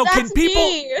 You know, can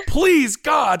people, please,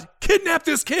 God, kidnap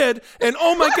this kid? And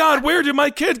oh my God, where did my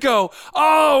kid go?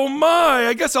 Oh my,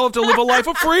 I guess I'll have to live a life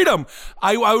of freedom.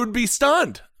 I would be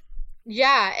stunned.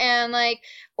 Yeah, and I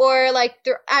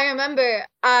remember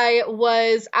I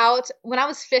was out when I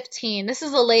was 15. This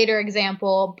is a later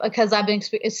example because I've been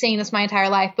seeing this my entire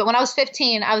life. But when I was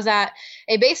 15, I was at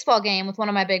a baseball game with one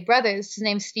of my big brothers. His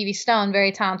name's Stevie Stone,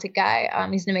 very talented guy.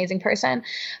 He's an amazing person.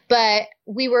 But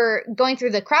we were going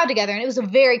through the crowd together, and it was a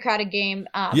very crowded game.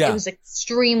 It was an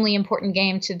extremely important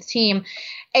game to the team.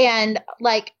 And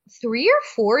 3 or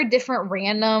 4 different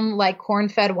random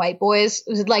corn-fed white boys,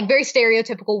 it was very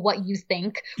stereotypical what you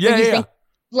think. Think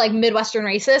Midwestern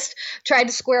racist, tried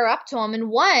to square up to him. And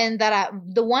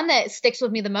the one that sticks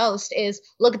with me the most is,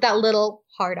 look at that little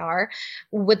hard R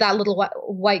with that little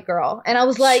white girl. And I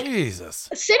was like, Jesus.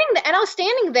 Sitting there, and I was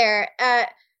standing there at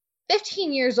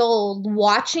 15 years old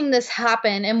watching this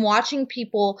happen and watching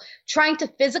people trying to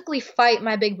physically fight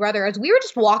my big brother as we were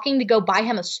just walking to go buy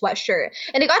him a sweatshirt.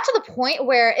 And it got to the point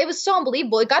where it was so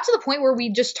unbelievable. It got to the point where we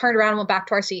just turned around and went back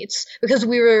to our seats because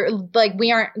we were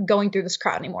we aren't going through this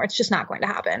crowd anymore. It's just not going to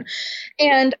happen.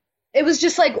 And it was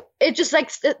just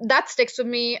that sticks with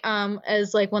me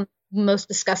as one of the most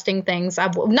disgusting things.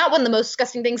 Not one of the most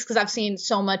disgusting things because I've seen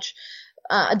so much.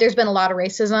 There's been a lot of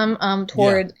racism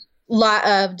toward lot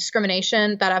of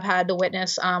discrimination that I've had to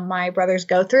witness my brothers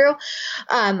go through.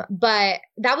 But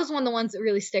that was one of the ones that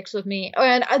really sticks with me.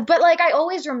 But I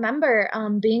always remember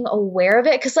being aware of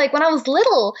it because when I was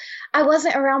little, I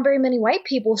wasn't around very many white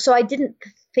people. So I didn't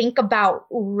think about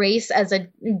race as a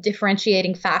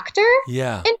differentiating factor.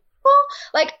 Yeah.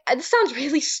 This sounds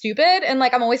really stupid. And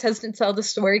I'm always hesitant to tell this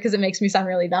story because it makes me sound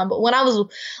really dumb. But when I was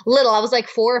little, I was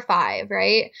 4 or 5,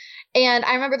 right? And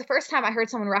I remember the first time I heard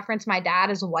someone reference my dad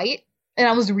as white, and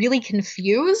I was really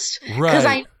confused because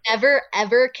I never,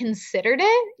 ever considered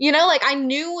it. I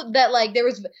knew that there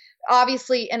was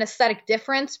obviously an aesthetic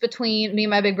difference between me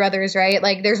and my big brothers, right?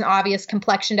 There's an obvious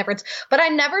complexion difference, but I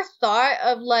never thought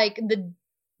of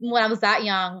when I was that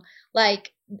young,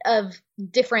 of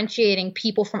differentiating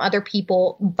people from other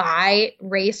people by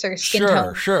race or skin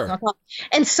tone. Sure.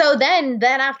 And so then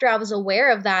after I was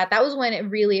aware of that was when it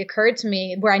really occurred to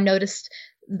me where I noticed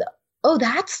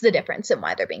that's the difference in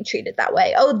why they're being treated that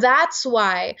way. Oh, that's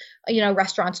why,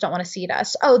 restaurants don't want to seat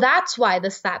us. Oh, that's why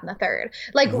this, that, and the third.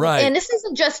 And this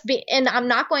isn't just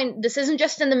this isn't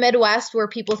just in the Midwest where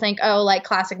people think,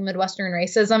 classic Midwestern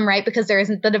racism, right? Because there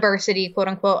isn't the diversity, quote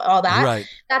unquote, all that. Right.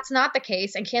 That's not the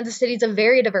case. And Kansas City is a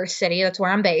very diverse city. That's where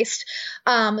I'm based.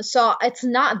 So it's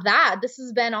not that. This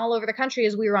has been all over the country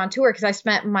as we were on tour because I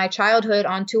spent my childhood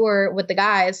on tour with the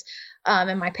guys.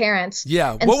 And my parents.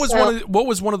 Yeah. And what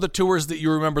was one of the tours that you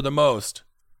remember the most?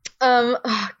 Oh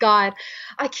God,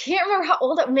 I can't remember how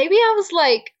old. Maybe I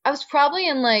was probably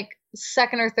in 2nd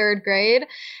or 3rd grade.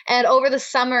 And over the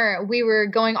summer we were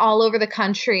going all over the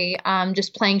country,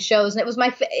 just playing shows. And it was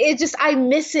I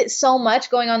miss it so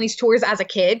much going on these tours as a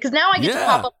kid. Cause now I get to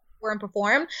pop up and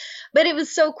perform, but it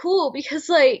was so cool because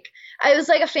it was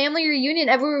a family reunion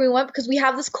everywhere we went because we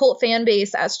have this cult fan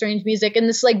base at Strange Music and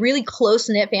this really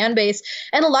close-knit fan base.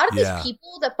 And a lot of these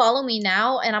people that follow me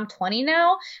now, and I'm 20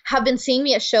 now, have been seeing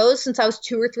me at shows since I was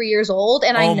 2 or 3 years old.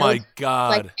 And I know, my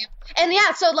God. And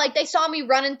so they saw me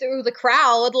running through the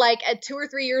crowd at 2 or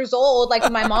 3 years old,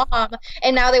 with my mom,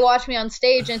 and now they watch me on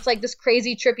stage, and it's this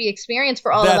crazy trippy experience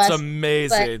for all of us. That's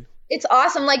amazing. But it's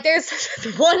awesome. There's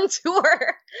one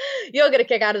tour. You'll get a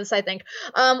kick out of this, I think.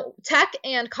 Tech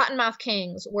and Cottonmouth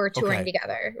Kings were touring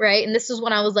together, right? And this is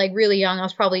when I was really young. I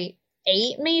was probably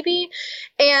 8 maybe.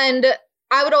 And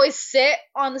I would always sit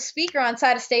on the speaker on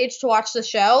side of stage to watch the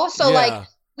show. So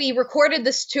we recorded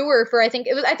this tour for I think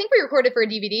we recorded for a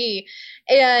DVD.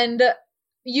 And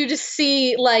you just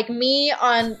see me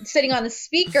sitting on the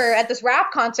speaker at this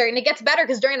rap concert. And it gets better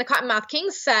because during the Cottonmouth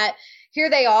Kings set, here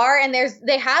they are, and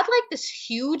they had this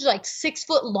huge 6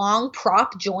 foot long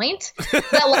prop joint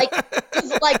that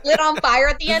was lit on fire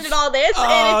at the end and all this.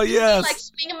 Oh, and it's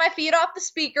yes. swinging my feet off the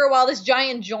speaker while this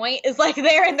giant joint is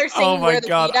there, and they're singing Where the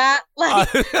Beat At.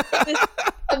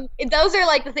 Those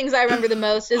are the things I remember the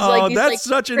most. Is these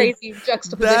such crazy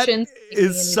juxtapositions. That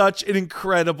is such an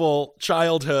incredible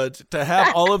childhood to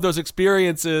have all of those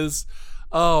experiences.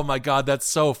 Oh my God, that's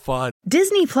so fun.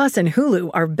 Disney Plus and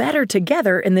Hulu are better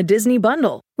together in the Disney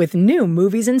Bundle with new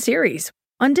movies and series.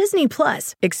 On Disney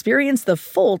Plus, experience the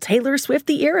full Taylor Swift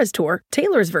The Eras Tour,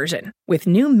 Taylor's version, with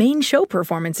new main show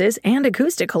performances and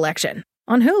acoustic collection.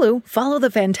 On Hulu, follow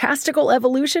the fantastical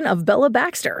evolution of Bella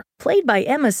Baxter, played by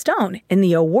Emma Stone in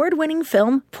the award-winning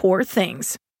film Poor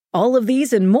Things. All of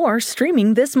these and more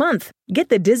streaming this month. Get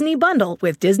the Disney Bundle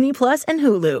with Disney Plus and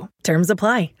Hulu. Terms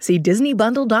apply. See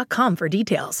DisneyBundle.com for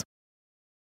details.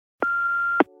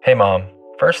 Hey Mom,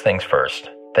 first things first,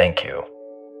 thank you.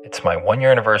 It's my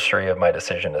 1-year anniversary of my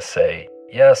decision to say,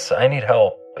 yes, I need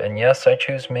help, and yes, I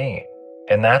choose me.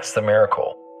 And that's the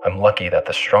miracle. I'm lucky that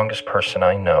the strongest person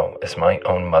I know is my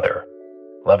own mother.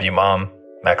 Love you, Mom.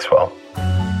 Maxwell.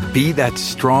 Be that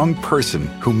strong person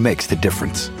who makes the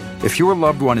difference. If your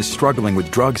loved one is struggling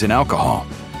with drugs and alcohol,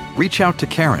 reach out to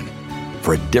Karen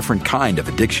for a different kind of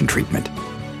addiction treatment.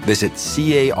 Visit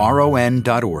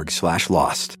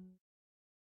caron.org/lost.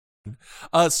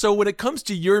 So when it comes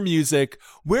to your music,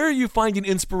 where are you finding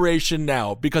inspiration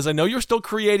now? Because I know you're still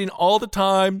creating all the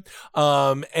time,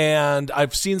 and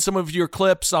I've seen some of your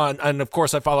clips and of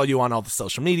course I follow you on all the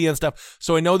social media and stuff,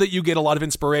 so I know that you get a lot of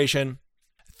inspiration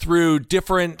through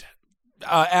different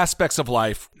aspects of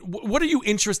life. What are you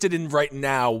interested in right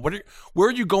now? Where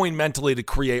are you going mentally to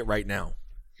create right now?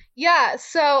 Yeah,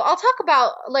 so I'll talk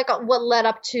about like what led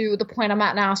up to the point I'm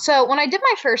at now. So when I did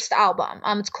my first album,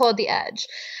 it's called The Edge.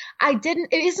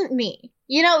 It isn't me.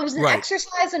 You know, it was an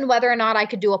exercise in whether or not I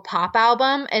could do a pop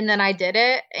album, and then I did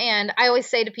it. And I always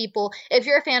say to people, if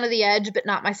you're a fan of The Edge, but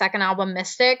not my second album,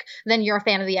 Mystic, then you're a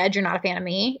fan of The Edge, you're not a fan of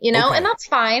me, you know? Okay. And that's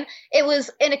fine. It was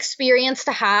an experience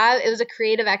to have. It was a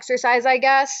creative exercise, I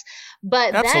guess.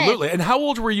 But absolutely. And how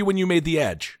old were you when you made The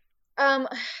Edge?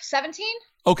 17.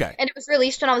 Okay. And it was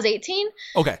released when I was 18.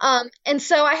 Okay. And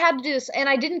so I had to do this, and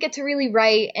I didn't get to really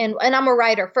write, and I'm a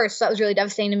writer first, so that was really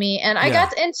devastating to me. And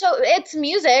so it's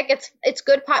music, it's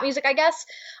good pop music, I guess.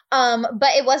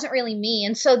 But it wasn't really me.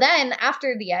 And so then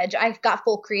after The Edge, I got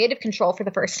full creative control for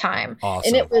the first time.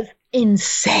 Awesome. And it was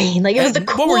insane. Like it was the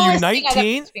coolest. What were you,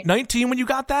 19? 19 when you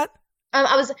got that?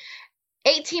 I was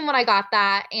 18 when I got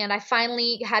that, and I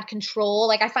finally had control.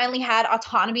 Like I finally had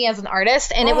autonomy as an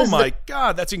artist, and it was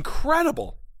God, that's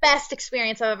incredible. Best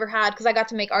experience I've ever had because I got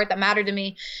to make art that mattered to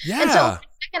me. Yeah. And so my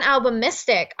second album,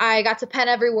 Mystic, I got to pen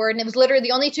every word, and it was literally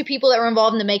the only two people that were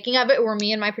involved in the making of it were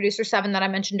me and my producer Seven that I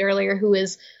mentioned earlier, who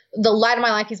is the light of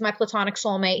my life. He's my platonic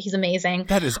soulmate. He's amazing.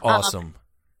 That is awesome.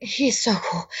 He's so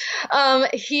cool.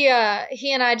 He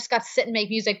and I just got to sit and make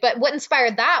music. But what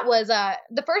inspired that was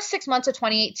the first 6 months of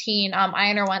 2018. I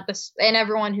underwent this, and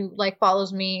everyone who like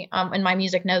follows me in my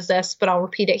music knows this, but I'll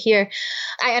repeat it here.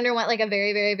 I underwent like a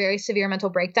very, very, very severe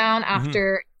mental breakdown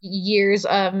after years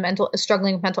of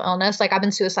struggling with mental illness. Like I've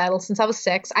been suicidal since I was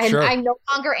 6. I no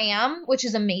longer am, which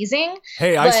is amazing.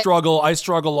 Hey, I struggle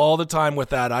all the time with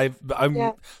that.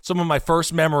 Some of my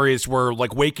first memories were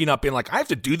like waking up being like, I have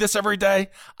to do this every day.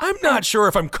 I'm not sure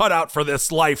if I'm cut out for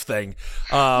this life thing.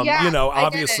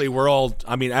 Obviously we're all,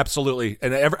 absolutely.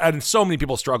 And so many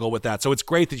people struggle with that. So it's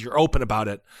great that you're open about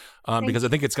it because I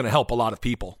think it's going to help a lot of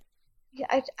people.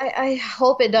 Yeah, I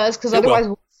hope it does, because otherwise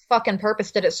what fucking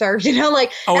purpose did it serve? You know,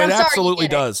 like, it absolutely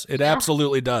does. It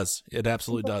absolutely does. It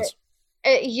absolutely does.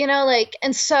 You know, like,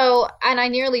 and I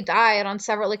nearly died on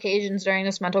several occasions during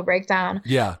this mental breakdown.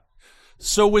 Yeah.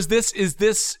 So is this,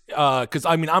 because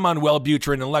I'm on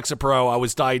Wellbutrin and Lexapro. I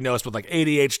was diagnosed with like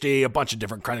ADHD, a bunch of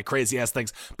different kind of crazy ass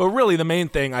things. But really the main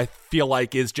thing I feel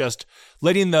like is just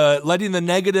letting the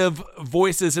negative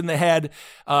voices in the head,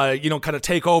 kind of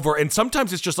take over. And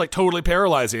sometimes it's just like totally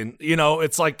paralyzing. You know,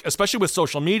 it's like, especially with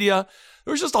social media,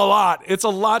 there's just a lot. It's a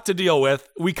lot to deal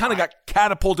with. We kind of got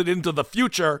catapulted into the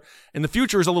future, and the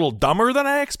future is a little dumber than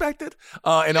I expected,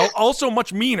 and also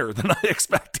much meaner than I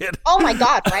expected. Oh my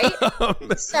God,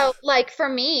 right? So, like, for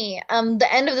me, the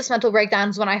end of this mental breakdown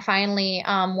is when I finally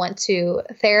went to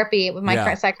therapy with my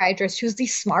current psychiatrist, who's the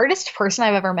smartest person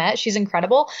I've ever met. She's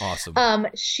incredible. Awesome.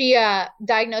 She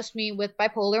diagnosed me with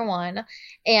bipolar 1,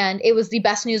 and it was the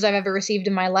best news I've ever received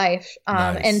in my life.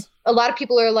 Nice. And a lot of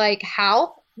people are like,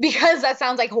 how? Because that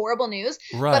sounds like horrible news.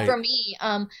 Right. But for me,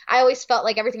 I always felt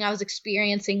like everything I was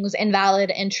experiencing was invalid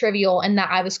and trivial, and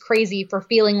that I was crazy for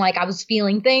feeling like I was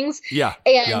feeling things. Yeah.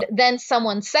 And then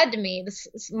someone said to me,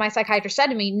 my psychiatrist said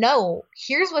to me, no,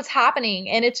 here's what's happening,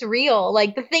 and it's real.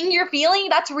 Like, the thing you're feeling,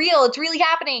 that's real. It's really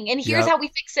happening, and here's how we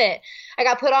fix it. I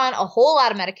got put on a whole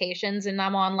lot of medications, and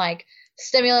I'm on like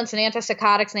stimulants and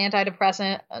antipsychotics and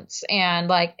antidepressants and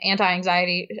like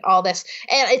anti-anxiety, all this.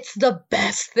 And it's the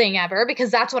best thing ever,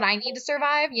 because that's what I need to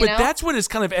survive, you know? But that's what is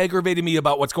kind of aggravating me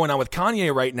about what's going on with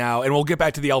Kanye right now. And we'll get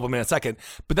back to the album in a second.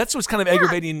 But that's what's kind of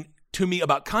aggravating to me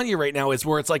about Kanye right now, is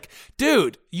where it's like,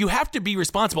 dude, you have to be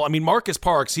responsible. I mean, Marcus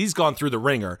Parks, he's gone through the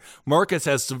ringer. Marcus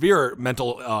has severe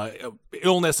mental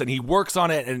illness, and he works on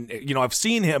it. And, I've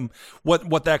seen him,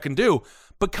 what that can do.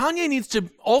 But Kanye needs to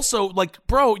also, like,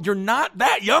 bro, you're not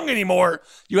that young anymore.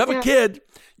 You have a kid.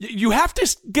 You have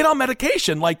to get on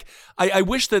medication. Like, I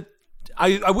wish that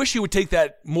I wish you would take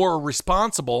that more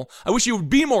responsible. I wish you would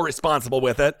be more responsible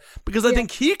with it, because I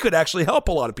think he could actually help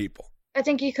a lot of people. I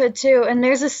think you could too. And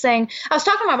there's this thing, I was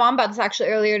talking to my mom about this actually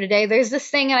earlier today. There's this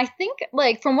thing, and I think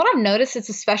like from what I've noticed, it's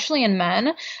especially in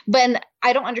men, but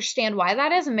I don't understand why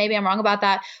that is. And maybe I'm wrong about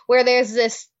that, where there's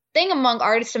this thing among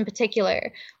artists in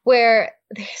particular, where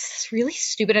there's this really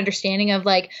stupid understanding of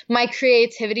like my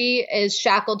creativity is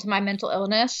shackled to my mental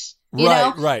illness. You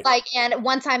know? Right. Like, and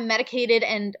once I'm medicated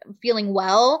and feeling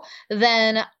well,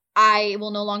 then I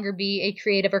will no longer be a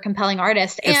creative or compelling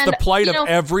artist. It's and the plight of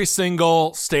every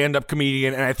single stand-up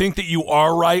comedian. And I think that you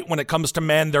are right when it comes to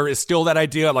men. There is still that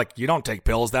idea, like, you don't take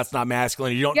pills. That's not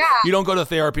masculine. You don't go to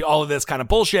therapy, all of this kind of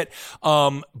bullshit.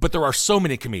 But there are so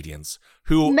many comedians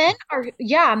who men are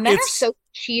so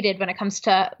cheated when it comes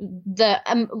to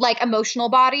the like emotional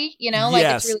body, you know, like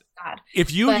it's really sad.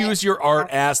 If you use your art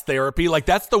as therapy, like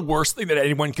that's the worst thing that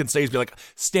anyone can say is be like,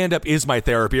 stand up is my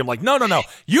therapy. I'm like, no.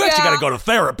 You actually got to go to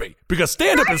therapy, because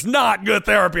stand up is not good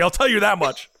therapy. I'll tell you that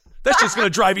much. That's just going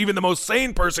to drive even the most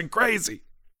sane person crazy.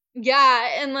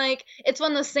 Yeah. And like, it's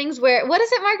one of those things where, what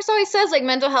is it Marcus always says? Like,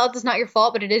 mental health is not your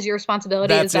fault, but it is your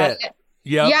responsibility. That's it.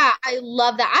 Yeah, I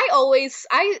love that.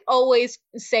 I always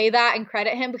say that and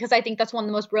credit him, because I think that's one of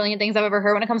the most brilliant things I've ever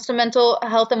heard when it comes to mental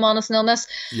health and wellness and illness.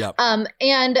 Yep.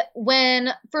 And when,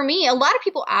 for me, a lot of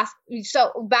people ask,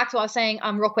 so back to what I was saying,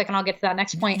 real quick, and I'll get to that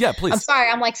next point. Yeah, please. I'm sorry,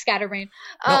 I'm like scatterbrained.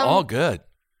 No, all good.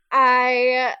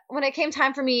 When it came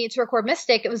time for me to record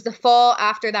Mystic, it was the fall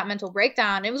after that mental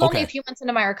breakdown. It was only a few months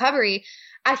into my recovery.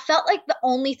 I felt like the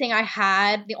only thing I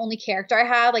had, the only character I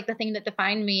had, like the thing that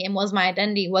defined me and was my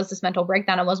identity, was this mental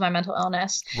breakdown. It was my mental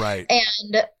illness. Right.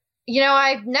 And, you know,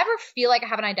 I never feel like I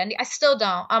have an identity. I still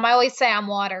don't. I always say I'm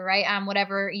water, right? I'm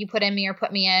whatever you put in me or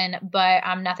put me in, but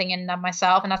I'm nothing in and of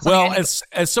myself. And that's well,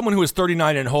 as someone who is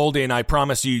 39 and holding, I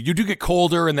promise you do get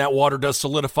colder, and that water does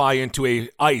solidify into a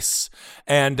ice,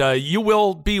 and you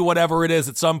will be whatever it is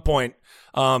at some point.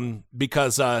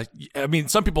 Because I mean,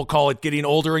 some people call it getting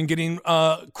older and getting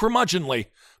curmudgeonly,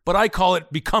 but I call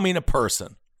it becoming a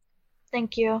person.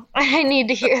 Thank you. I need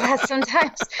to hear that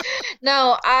sometimes.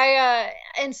 No,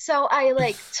 and so I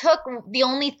like took the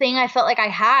only thing I felt like I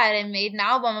had and made an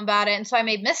album about it. And so I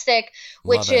made Mystic,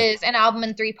 which is an album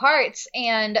in 3 parts.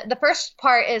 And the first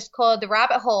part is called The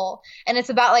Rabbit Hole. And it's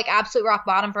about like absolute rock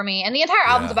bottom for me. And the entire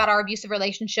album's about our abusive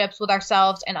relationships with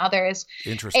ourselves and others.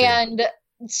 Interesting. And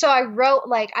so I wrote,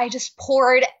 like, I just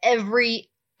poured every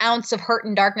ounce of hurt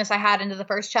and darkness I had into the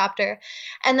first chapter.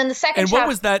 And then the second chapter. And what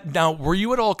was that? Now, were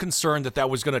you at all concerned that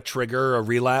was going to trigger a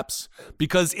relapse?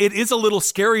 Because it is a little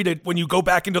scary to, when you go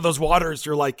back into those waters,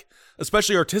 you're like,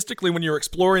 especially artistically, when you're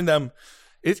exploring them,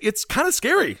 it's kind of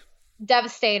scary.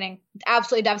 Devastating.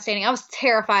 Absolutely devastating. I was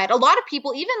terrified. A lot of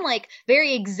people, even like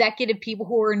very executive people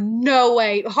who were no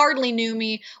way, hardly knew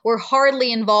me, were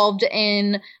hardly involved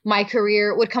in my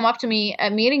career, would come up to me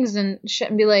at meetings and shit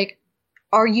and be like,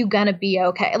 are you gonna be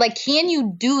okay? Like, can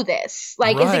you do this?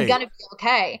 Like, is it gonna be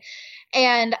okay?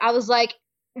 And I was like,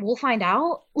 we'll find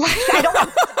out. Like,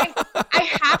 I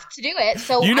have to do it.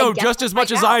 So you know just as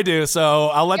much as I do, so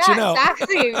I'll let you know.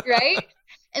 Exactly, right?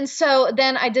 And so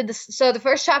then I did this. So the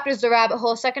first chapter is The Rabbit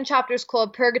Hole. Second chapter is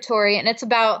called Purgatory. And it's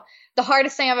about the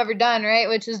hardest thing I've ever done, right?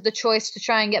 Which is the choice to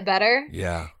try and get better.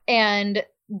 Yeah. And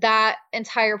that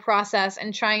entire process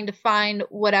and trying to find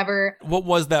whatever. What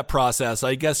was that process?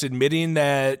 I guess admitting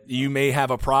that you may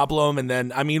have a problem. And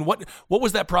then, I mean, what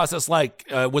was that process like?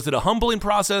 Was it a humbling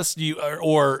process?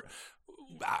 Or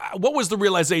what was the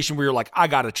realization where you're like, I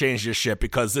got to change this shit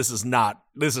because this is not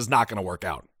going to work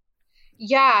out?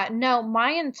 Yeah, no,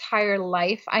 my entire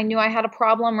life, I knew I had a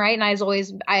problem, right? And I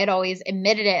had always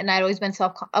admitted it, and I'd always been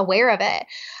self-aware of it.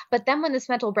 But then when this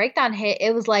mental breakdown hit,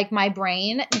 it was like my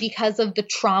brain, because of the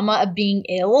trauma of being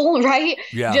ill, right?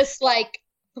 Yeah. Just like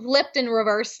flipped and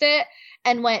reversed it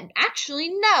and went, actually,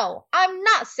 no, I'm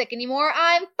not sick anymore.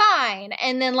 I'm fine.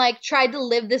 And then like tried to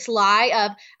live this lie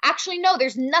of, actually, no,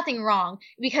 there's nothing wrong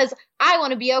because I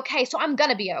want to be okay. So I'm going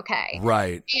to be okay.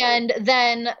 Right. And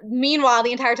then meanwhile,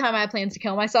 the entire time I had plans to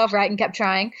kill myself, right? And kept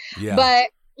trying. Yeah. But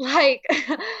like,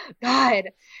 God.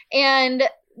 And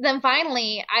then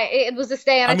finally, it was this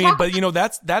day. And I mean, but you know,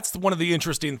 that's one of the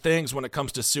interesting things when it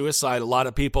comes to suicide. A lot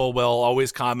of people will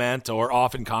always comment, or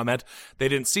often comment, they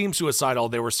didn't seem suicidal.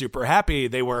 They were super happy.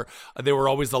 They were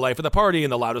always the life of the party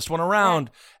and the loudest one around.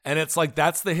 Yeah. And it's like,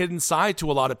 that's the hidden side to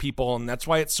a lot of people. And that's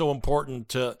why it's so important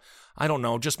to, I don't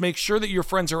know, just make sure that your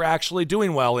friends are actually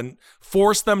doing well and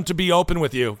force them to be open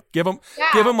with you. Give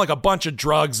them like a bunch of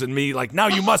drugs and me like, now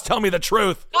you must tell me the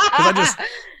truth. Because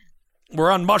we're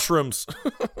on mushrooms.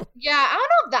 Yeah, I don't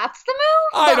know if that's the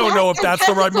move. I don't know if that's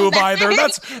the right move either.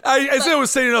 As I was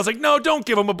saying, I was like, no, don't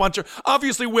give him a bunch of,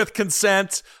 obviously with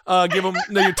consent, give him,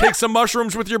 you take some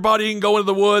mushrooms with your buddy and go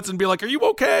into the woods and be like, are you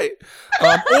okay?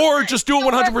 Or just do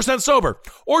it 100% sober.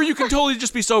 Or you can totally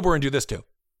just be sober and do this too.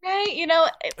 Right,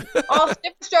 all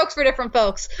different strokes for different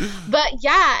folks. But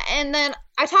yeah, and then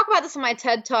I talk about this in my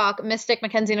TED Talk, Mystic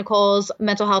Mackenzie Nicole's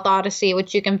Mental Health Odyssey,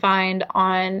 which you can find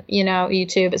on,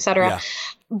 YouTube, etc. Yeah.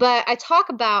 But I talk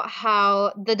about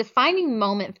how the defining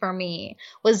moment for me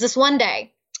was this one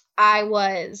day. I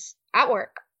was at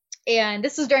work, and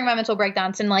this is during my mental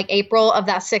breakdowns in like April of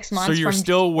that 6 months. So you're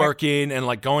still working and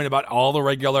like going about all the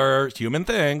regular human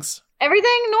things.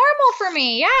 Everything normal for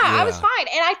me. Yeah, I was fine.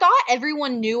 And I thought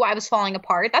everyone knew I was falling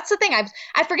apart. That's the thing.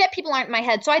 I forget people aren't in my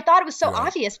head. So I thought it was so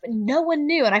obvious, but no one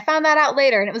knew. And I found that out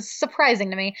later, and it was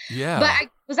surprising to me. Yeah. But I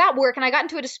was at work, and I got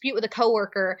into a dispute with a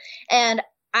coworker, and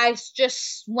I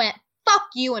just went, fuck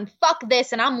you and fuck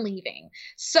this, and I'm leaving.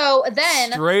 So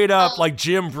then straight up like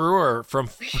Jim Brewer from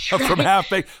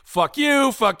Half Baked. Fuck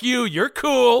you, you're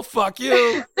cool, fuck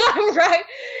you. Right.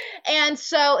 And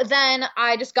so then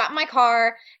I just got in my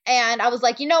car, and I was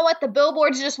like, you know what? The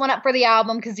billboards just went up for the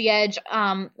album because The Edge,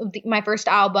 my first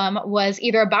album, was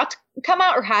either about to come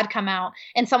out or had come out.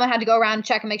 And someone had to go around and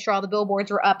check and make sure all the billboards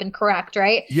were up and correct,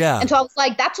 right? Yeah. And so I was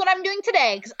like, that's what I'm doing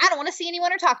today because I don't want to see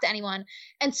anyone or talk to anyone.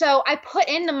 And so I put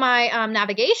into my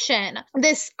navigation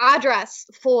this address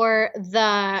for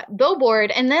the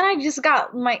billboard. And then I just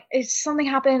got something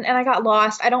happened and I got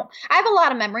lost. I have a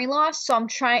lot of memory loss. So I'm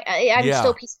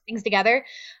still piecing things together.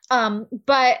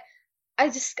 But I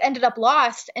just ended up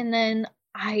lost, and then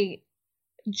I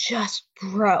just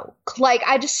broke. Like,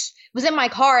 I just was in my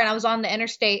car, and I was on the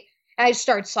interstate, and I just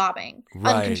started sobbing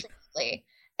uncontrollably.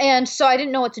 And so I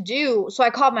didn't know what to do. So I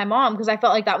called my mom because I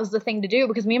felt like that was the thing to do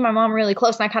because me and my mom were really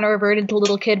close, and I kind of reverted to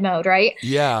little kid mode, right?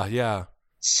 Yeah, yeah.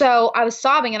 So I was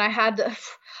sobbing, and I had to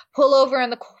pull over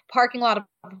in the parking lot of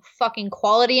fucking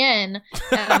Quality Inn,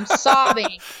 and I'm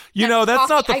sobbing. That's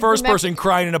not the first person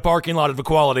crying in a parking lot of the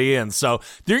Quality Inn. So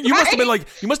you must have been like,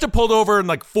 you must have pulled over and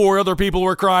like 4 other people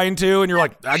were crying too, and you're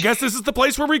like, I guess this is the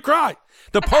place where we cry,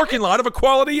 the parking lot of a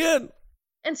Quality Inn.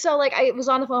 And so like I was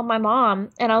on the phone with my mom,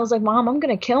 and I was like, Mom, I'm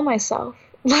gonna kill myself.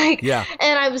 And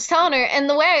I was telling her, and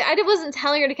the way I wasn't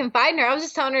telling her to confide in her, I was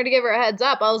just telling her to give her a heads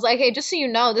up. I was like, hey, just so you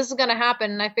know, this is going to happen.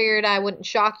 And I figured I wouldn't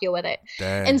shock you with it.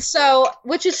 Dang. And so,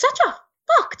 which is such a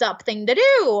fucked up thing to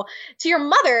do to your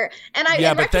mother. And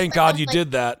but thank God you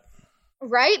did that.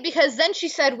 Right? Because then she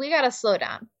said, we got to slow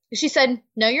down. She said,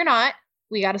 no, you're not.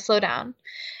 We got to slow down.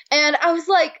 And I was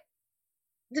like,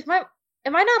 am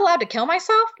I not allowed to kill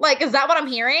myself? Like, is that what I'm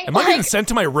hearing? Am I getting sent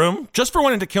to my room just for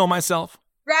wanting to kill myself?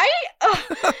 Right?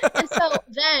 And so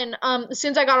then as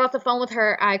soon as I got off the phone with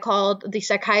her, I called the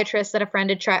psychiatrist that a friend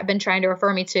had been trying to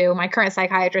refer me to, my current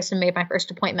psychiatrist, and made my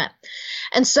first appointment.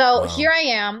 And so here I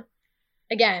am,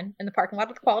 again, in the parking lot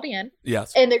of the Quality Inn.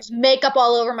 Yes. And there's makeup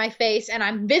all over my face, and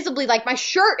I'm visibly, like, my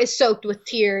shirt is soaked with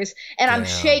tears, and I'm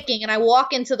shaking, and I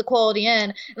walk into the Quality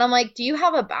Inn, and I'm like, do you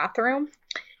have a bathroom?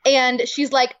 And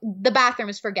she's like, the bathroom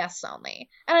is for guests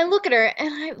only. And I look at her, and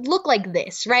I look like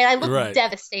this, right? I look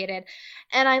devastated.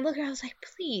 And I look at her, I was like,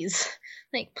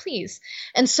 please.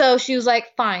 And so she was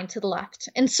like, fine, to the left.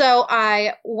 And so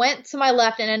I went to my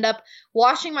left and ended up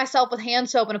washing myself with hand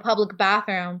soap in a public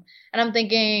bathroom. And I'm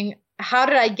thinking, how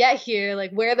did I get here?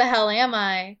 Like, where the hell am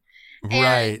I?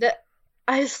 Right. And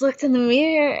I just looked in the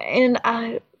mirror, and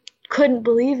I couldn't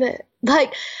believe it.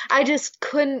 Like, I just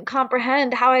couldn't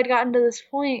comprehend how I'd gotten to this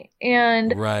point.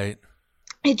 And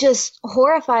it just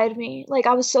horrified me. Like,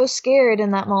 I was so scared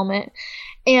in that moment.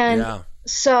 And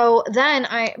so then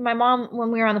my mom,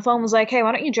 when we were on the phone, was like, hey,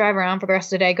 why don't you drive around for the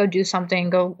rest of the day? Go do something.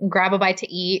 Go grab a bite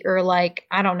to eat, or like,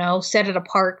 I don't know, sit at a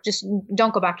park. Just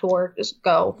don't go back to work. Just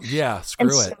go. Yeah, screw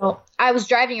it. So I was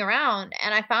driving around,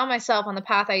 and I found myself on the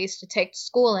path I used to take to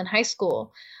school in high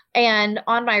school. And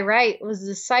on my right was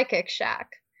the psychic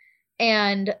shack.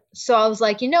 And so I was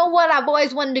like, you know what? I've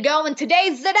always wanted to go, and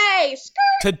today's the day.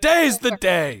 Today's the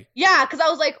day. Yeah, because I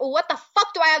was like, well, what the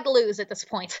fuck do I have to lose at this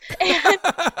point? And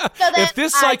so if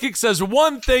this psychic says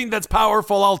one thing that's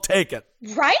powerful, I'll take it.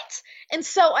 Right? And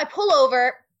so I pull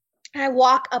over, and I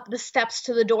walk up the steps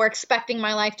to the door expecting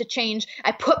my life to change.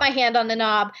 I put my hand on the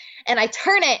knob, and I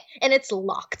turn it, and it's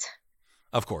locked.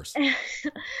 Of course. I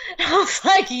was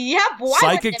like, yep. Why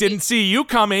psychic didn't see you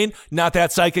coming. Not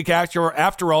that psychic actor.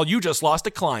 After all, you just lost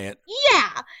a client.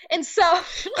 Yeah. And so,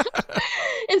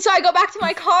 I go back to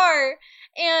my car,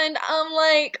 and I'm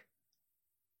like,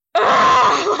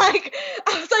 I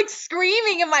was like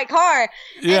screaming in my car.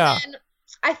 Yeah. And then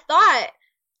I thought,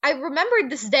 I remembered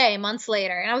this day months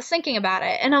later, and I was thinking about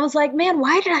it, and I was like, man,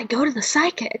 why did I go to the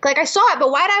psychic? Like, I saw it, but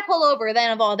why did I pull over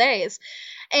then of all days?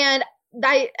 And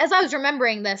as I was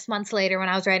remembering this months later when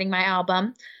I was writing my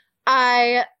album,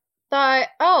 I thought,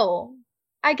 oh,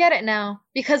 I get it now,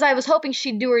 because I was hoping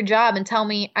she'd do her job and tell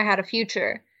me I had a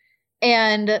future.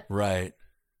 And right.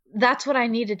 That's what I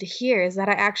needed to hear, is that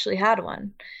I actually had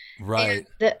one. Right.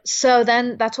 So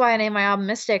then that's why I named my album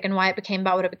Mystic, and why it became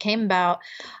about what it became about.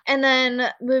 And then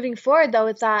moving forward, though,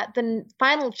 it's that the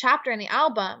final chapter in the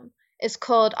album is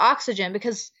called Oxygen,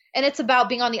 and it's about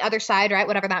being on the other side, right?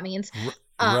 Whatever that means.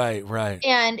 Right.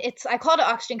 And I called it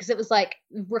Oxygen because it was like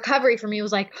recovery for me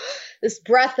was like this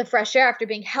breath of fresh air after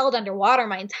being held underwater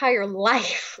my entire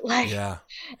life.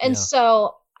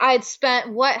 So I'd spent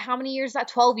how many years?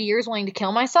 12 years wanting to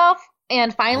kill myself.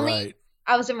 And finally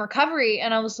I was in recovery,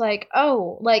 and I was like,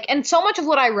 oh, like, and so much of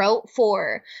what I wrote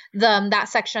for that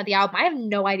section of the album, I have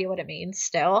no idea what it means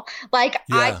still. Like,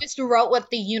 I just wrote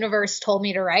what the universe told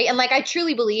me to write. And like, I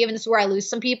truly believe, and this is where I lose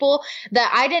some people,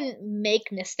 that I didn't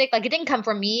make Mystic. Like, it didn't come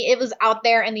from me. It was out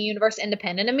there in the universe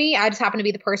independent of me. I just happened to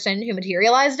be the person who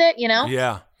materialized it, you know?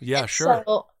 Yeah. Yeah, sure.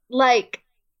 So, like,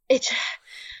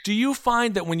 do you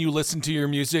find that when you listen to your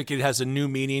music, it has a new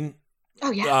meaning? Oh,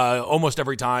 yeah. Almost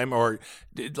every time? Or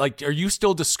like, are you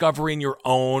still discovering your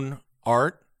own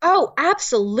art? Oh,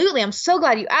 absolutely. I'm so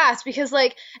glad you asked, because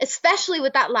like, especially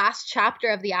with that last chapter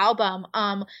of the album,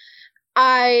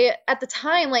 at the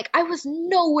time, like, I was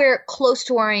nowhere close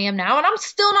to where I am now, and I'm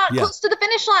still not close to the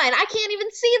finish line. I can't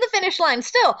even see the finish line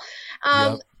still.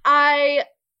 I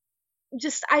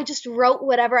just wrote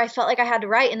whatever I felt like I had to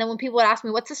write. And then when people would ask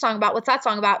me, what's this song about? What's that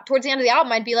song about? Towards the end of the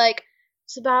album, I'd be like,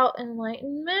 it's about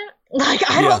enlightenment. Like,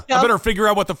 I don't know. I better figure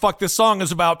out what the fuck this song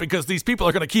is about, because these people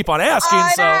are going to keep on asking.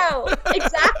 I know.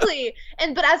 Exactly.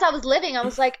 But as I was living, I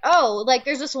was like, oh, like,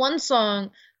 there's this one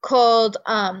song called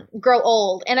Grow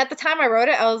Old. And at the time I wrote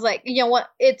it, I was like, you know what?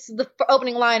 It's the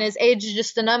opening line is, age is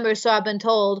just a number, so I've been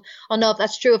told. I'll know if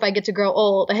that's true if I get to grow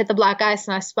old. I hit the black ice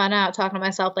and I spun out, talking to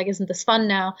myself like, isn't this fun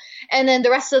now? And then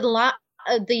the rest of the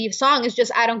song is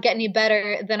just, I don't get any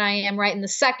better than I am right in the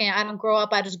second. I don't grow up,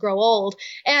 I just grow old.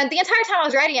 And the entire time I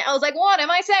was writing it, I was like, what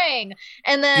am I saying?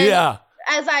 And then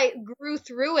as I grew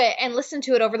through it and listened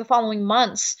to it over the following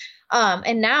months,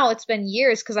 and now it's been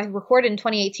years, because I recorded in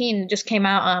 2018 and just came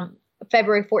out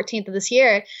February 14th of this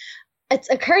year. It's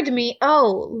occurred to me,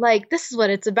 oh, like, this is what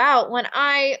it's about. When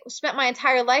I spent my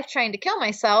entire life trying to kill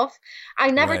myself,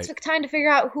 I never took time to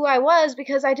figure out who I was,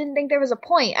 because I didn't think there was a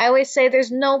point. I always say there's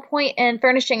no point in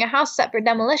furnishing a house set for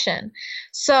demolition.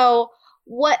 So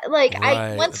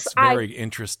that's very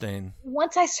interesting.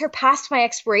 Once I surpassed my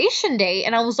expiration date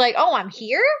and I was like, oh, I'm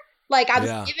here? Like, I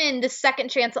was given this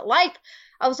second chance at life.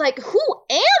 I was like, who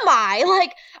am I?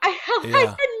 Like, I had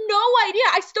no idea.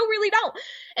 I still really don't.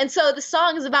 And so the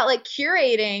song is about like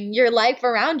curating your life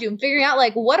around you and figuring out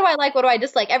like, what do I like? What do I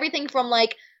dislike? Everything from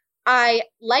like, I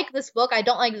like this book, I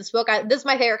don't like this book, this is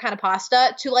my favorite kind of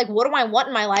pasta, to like, what do I want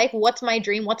in my life? What's my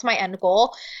dream? What's my end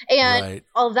goal? And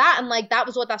all of that. And like, that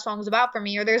was what that song was about for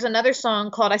me. Or there's another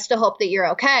song called I Still Hope That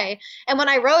You're Okay. And when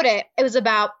I wrote it, it was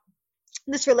about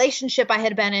this relationship I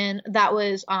had been in that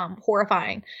was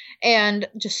horrifying and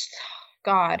just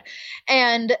God.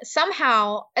 And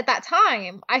somehow at that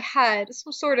time I had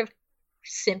some sort of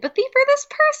sympathy for this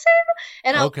person.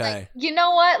 And I was like, you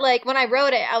know what? Like, when I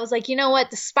wrote it, I was like, you know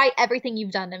what? Despite everything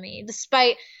you've done to me,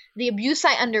 despite the abuse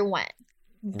I underwent,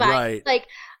 but like,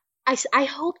 I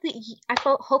hope that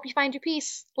hope you find your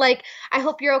peace. Like, I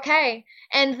hope you're okay.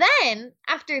 And then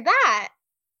after that,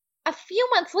 a few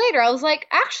months later, I was like,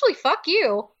 actually, fuck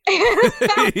you.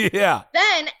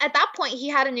 Then at that point, he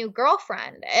had a new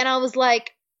girlfriend. And I was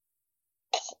like,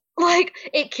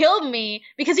 it killed me,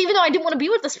 because even though I didn't want to be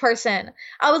with this person,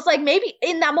 I was like, maybe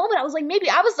in that moment, I was like, maybe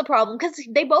I was the problem, because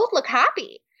they both look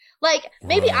happy. Like,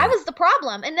 maybe I was the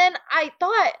problem. And then I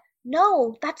thought,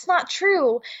 no, that's not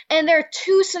true. And there are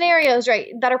two scenarios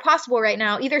that are possible right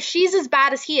now. Either she's as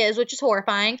bad as he is, which is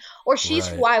horrifying, or she's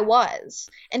who I was,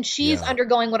 and she's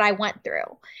undergoing what I went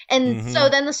through. And so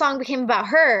then the song became about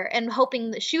her and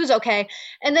hoping that she was okay.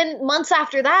 And then months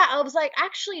after that, I was like,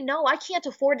 actually, no, I can't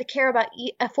afford to care about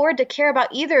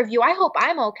either of you. I hope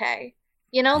I'm okay.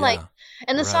 You know,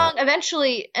 and the song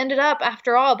eventually ended up,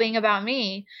 after all, being about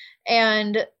me.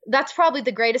 And that's probably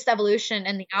the greatest evolution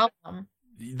in the album.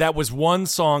 That was one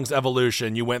song's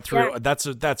evolution you went through.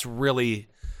 That's really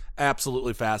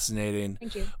absolutely fascinating.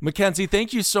 Thank you. Mackenzie,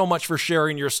 thank you so much for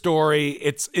sharing your story.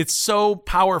 It's so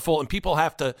powerful, and people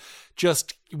have to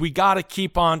we got to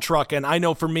keep on trucking. I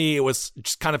know for me, it was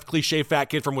just kind of cliche fat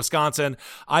kid from Wisconsin.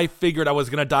 I figured I was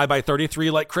going to die by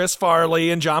 33 like Chris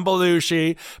Farley and John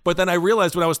Belushi. But then I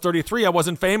realized when I was 33, I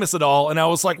wasn't famous at all. And I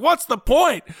was like, what's the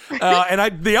point?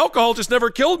 And the alcohol just never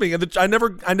killed me. And I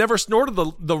never snorted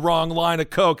the wrong line of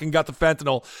Coke and got the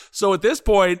fentanyl. So at this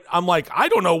point, I'm like, I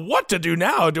don't know what to do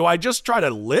now. Do I just try to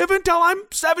live until I'm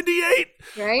 78?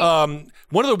 Right.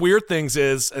 One of the weird things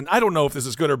is, and I don't know if this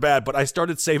is good or bad, but I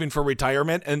started saving for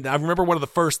retirement. And I remember one of the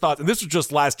first thoughts, and this was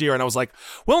just last year, and I was like,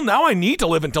 well, now I need to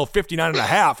live until 59 and a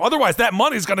half. Otherwise, that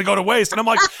money's going to go to waste. And I'm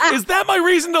like, is that my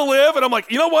reason to live? And I'm like,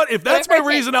 you know what? If that's my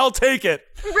reason, I'll take it.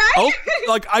 Right?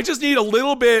 I just need a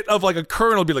little bit of like a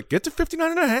kernel to be like, get to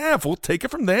 59 and a half. We'll take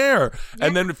it from there. Yeah.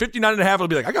 And then at 59 and a half, it'll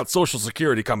be like, I got Social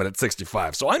Security coming at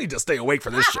 65, so I need to stay awake for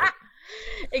this shit.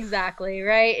 Exactly,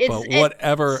 right? But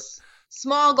whatever.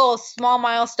 Small goals, small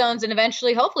milestones, and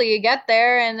eventually, hopefully, you get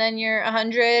there, and then you're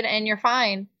 100 and you're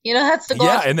fine. You know, that's the goal.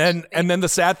 Yeah, and then the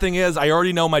sad thing is, I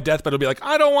already know my deathbed will be like,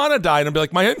 I don't want to die, and I'll be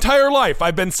like, my entire life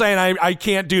I've been saying I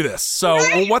can't do this. So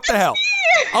well, what the hell?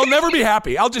 I'll never be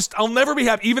happy. I'll never be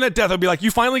happy. Even at death, I'll be like,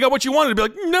 you finally got what you wanted. I'll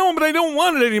be like, no, but I don't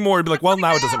want it anymore. I'll be like, well,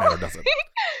 now it doesn't matter, does it?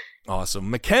 Awesome.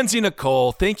 Mackenzie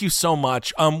Nicole, thank you so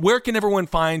much. Where can everyone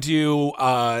find you?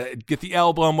 Get the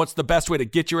album? What's the best way to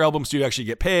get your album so you actually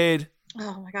get paid?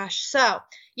 Oh my gosh. So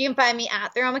you can find me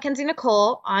at The Real Mackenzie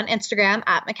Nicole on Instagram,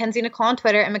 at Mackenzie Nicole on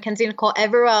Twitter, and Mackenzie Nicole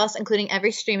everywhere else, including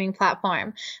every streaming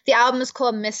platform. The album is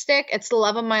called Mystic. It's the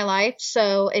love of my life.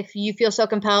 So if you feel so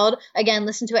compelled, again,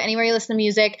 listen to it anywhere you listen to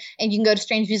music, and you can go to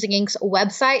Strange Music Inc.'s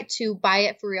website to buy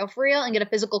it for real, and get a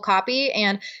physical copy.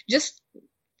 And just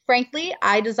frankly,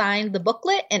 I designed the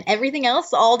booklet and everything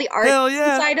else, all the art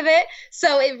inside of it.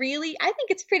 So I think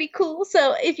it's pretty cool.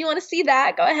 So if you want to see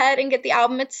that, go ahead and get the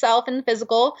album itself and the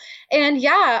physical. And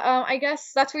I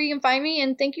guess that's where you can find me.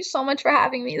 And thank you so much for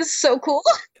having me. This is so cool.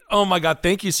 Oh my God,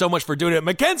 thank you so much for doing it.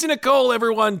 Mackenzie Nicole,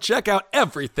 everyone, check out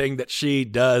everything that she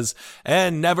does.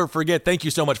 And never forget, thank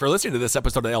you so much for listening to this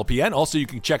episode of LPN. Also, you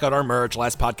can check out our merch,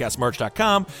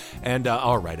 lastpodcastmerch.com. And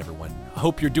all right, everyone, I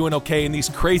hope you're doing okay in these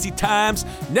crazy times.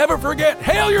 Never forget,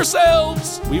 hail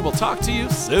yourselves. We will talk to you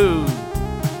soon.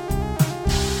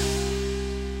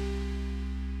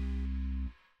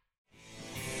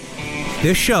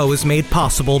 This show is made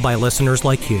possible by listeners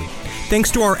like you.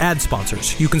 Thanks to our ad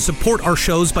sponsors, you can support our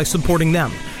shows by supporting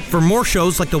them. For more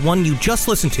shows like the one you just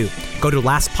listened to, go to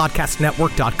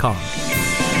lastpodcastnetwork.com.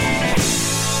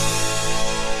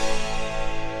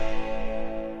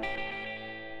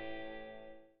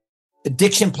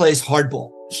 Addiction plays hardball.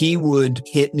 He would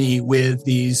hit me with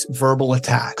these verbal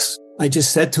attacks. I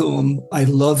just said to him, I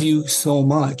love you so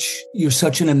much. You're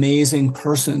such an amazing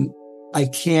person. I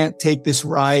can't take this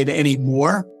ride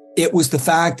anymore. It was the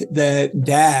fact that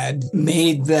Dad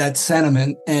made that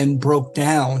sentiment and broke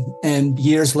down. And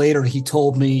years later, he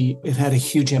told me it had a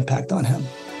huge impact on him.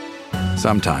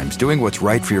 Sometimes doing what's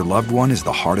right for your loved one is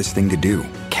the hardest thing to do.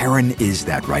 Karen is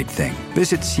that right thing.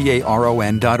 Visit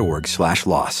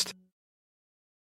caron.org/lost.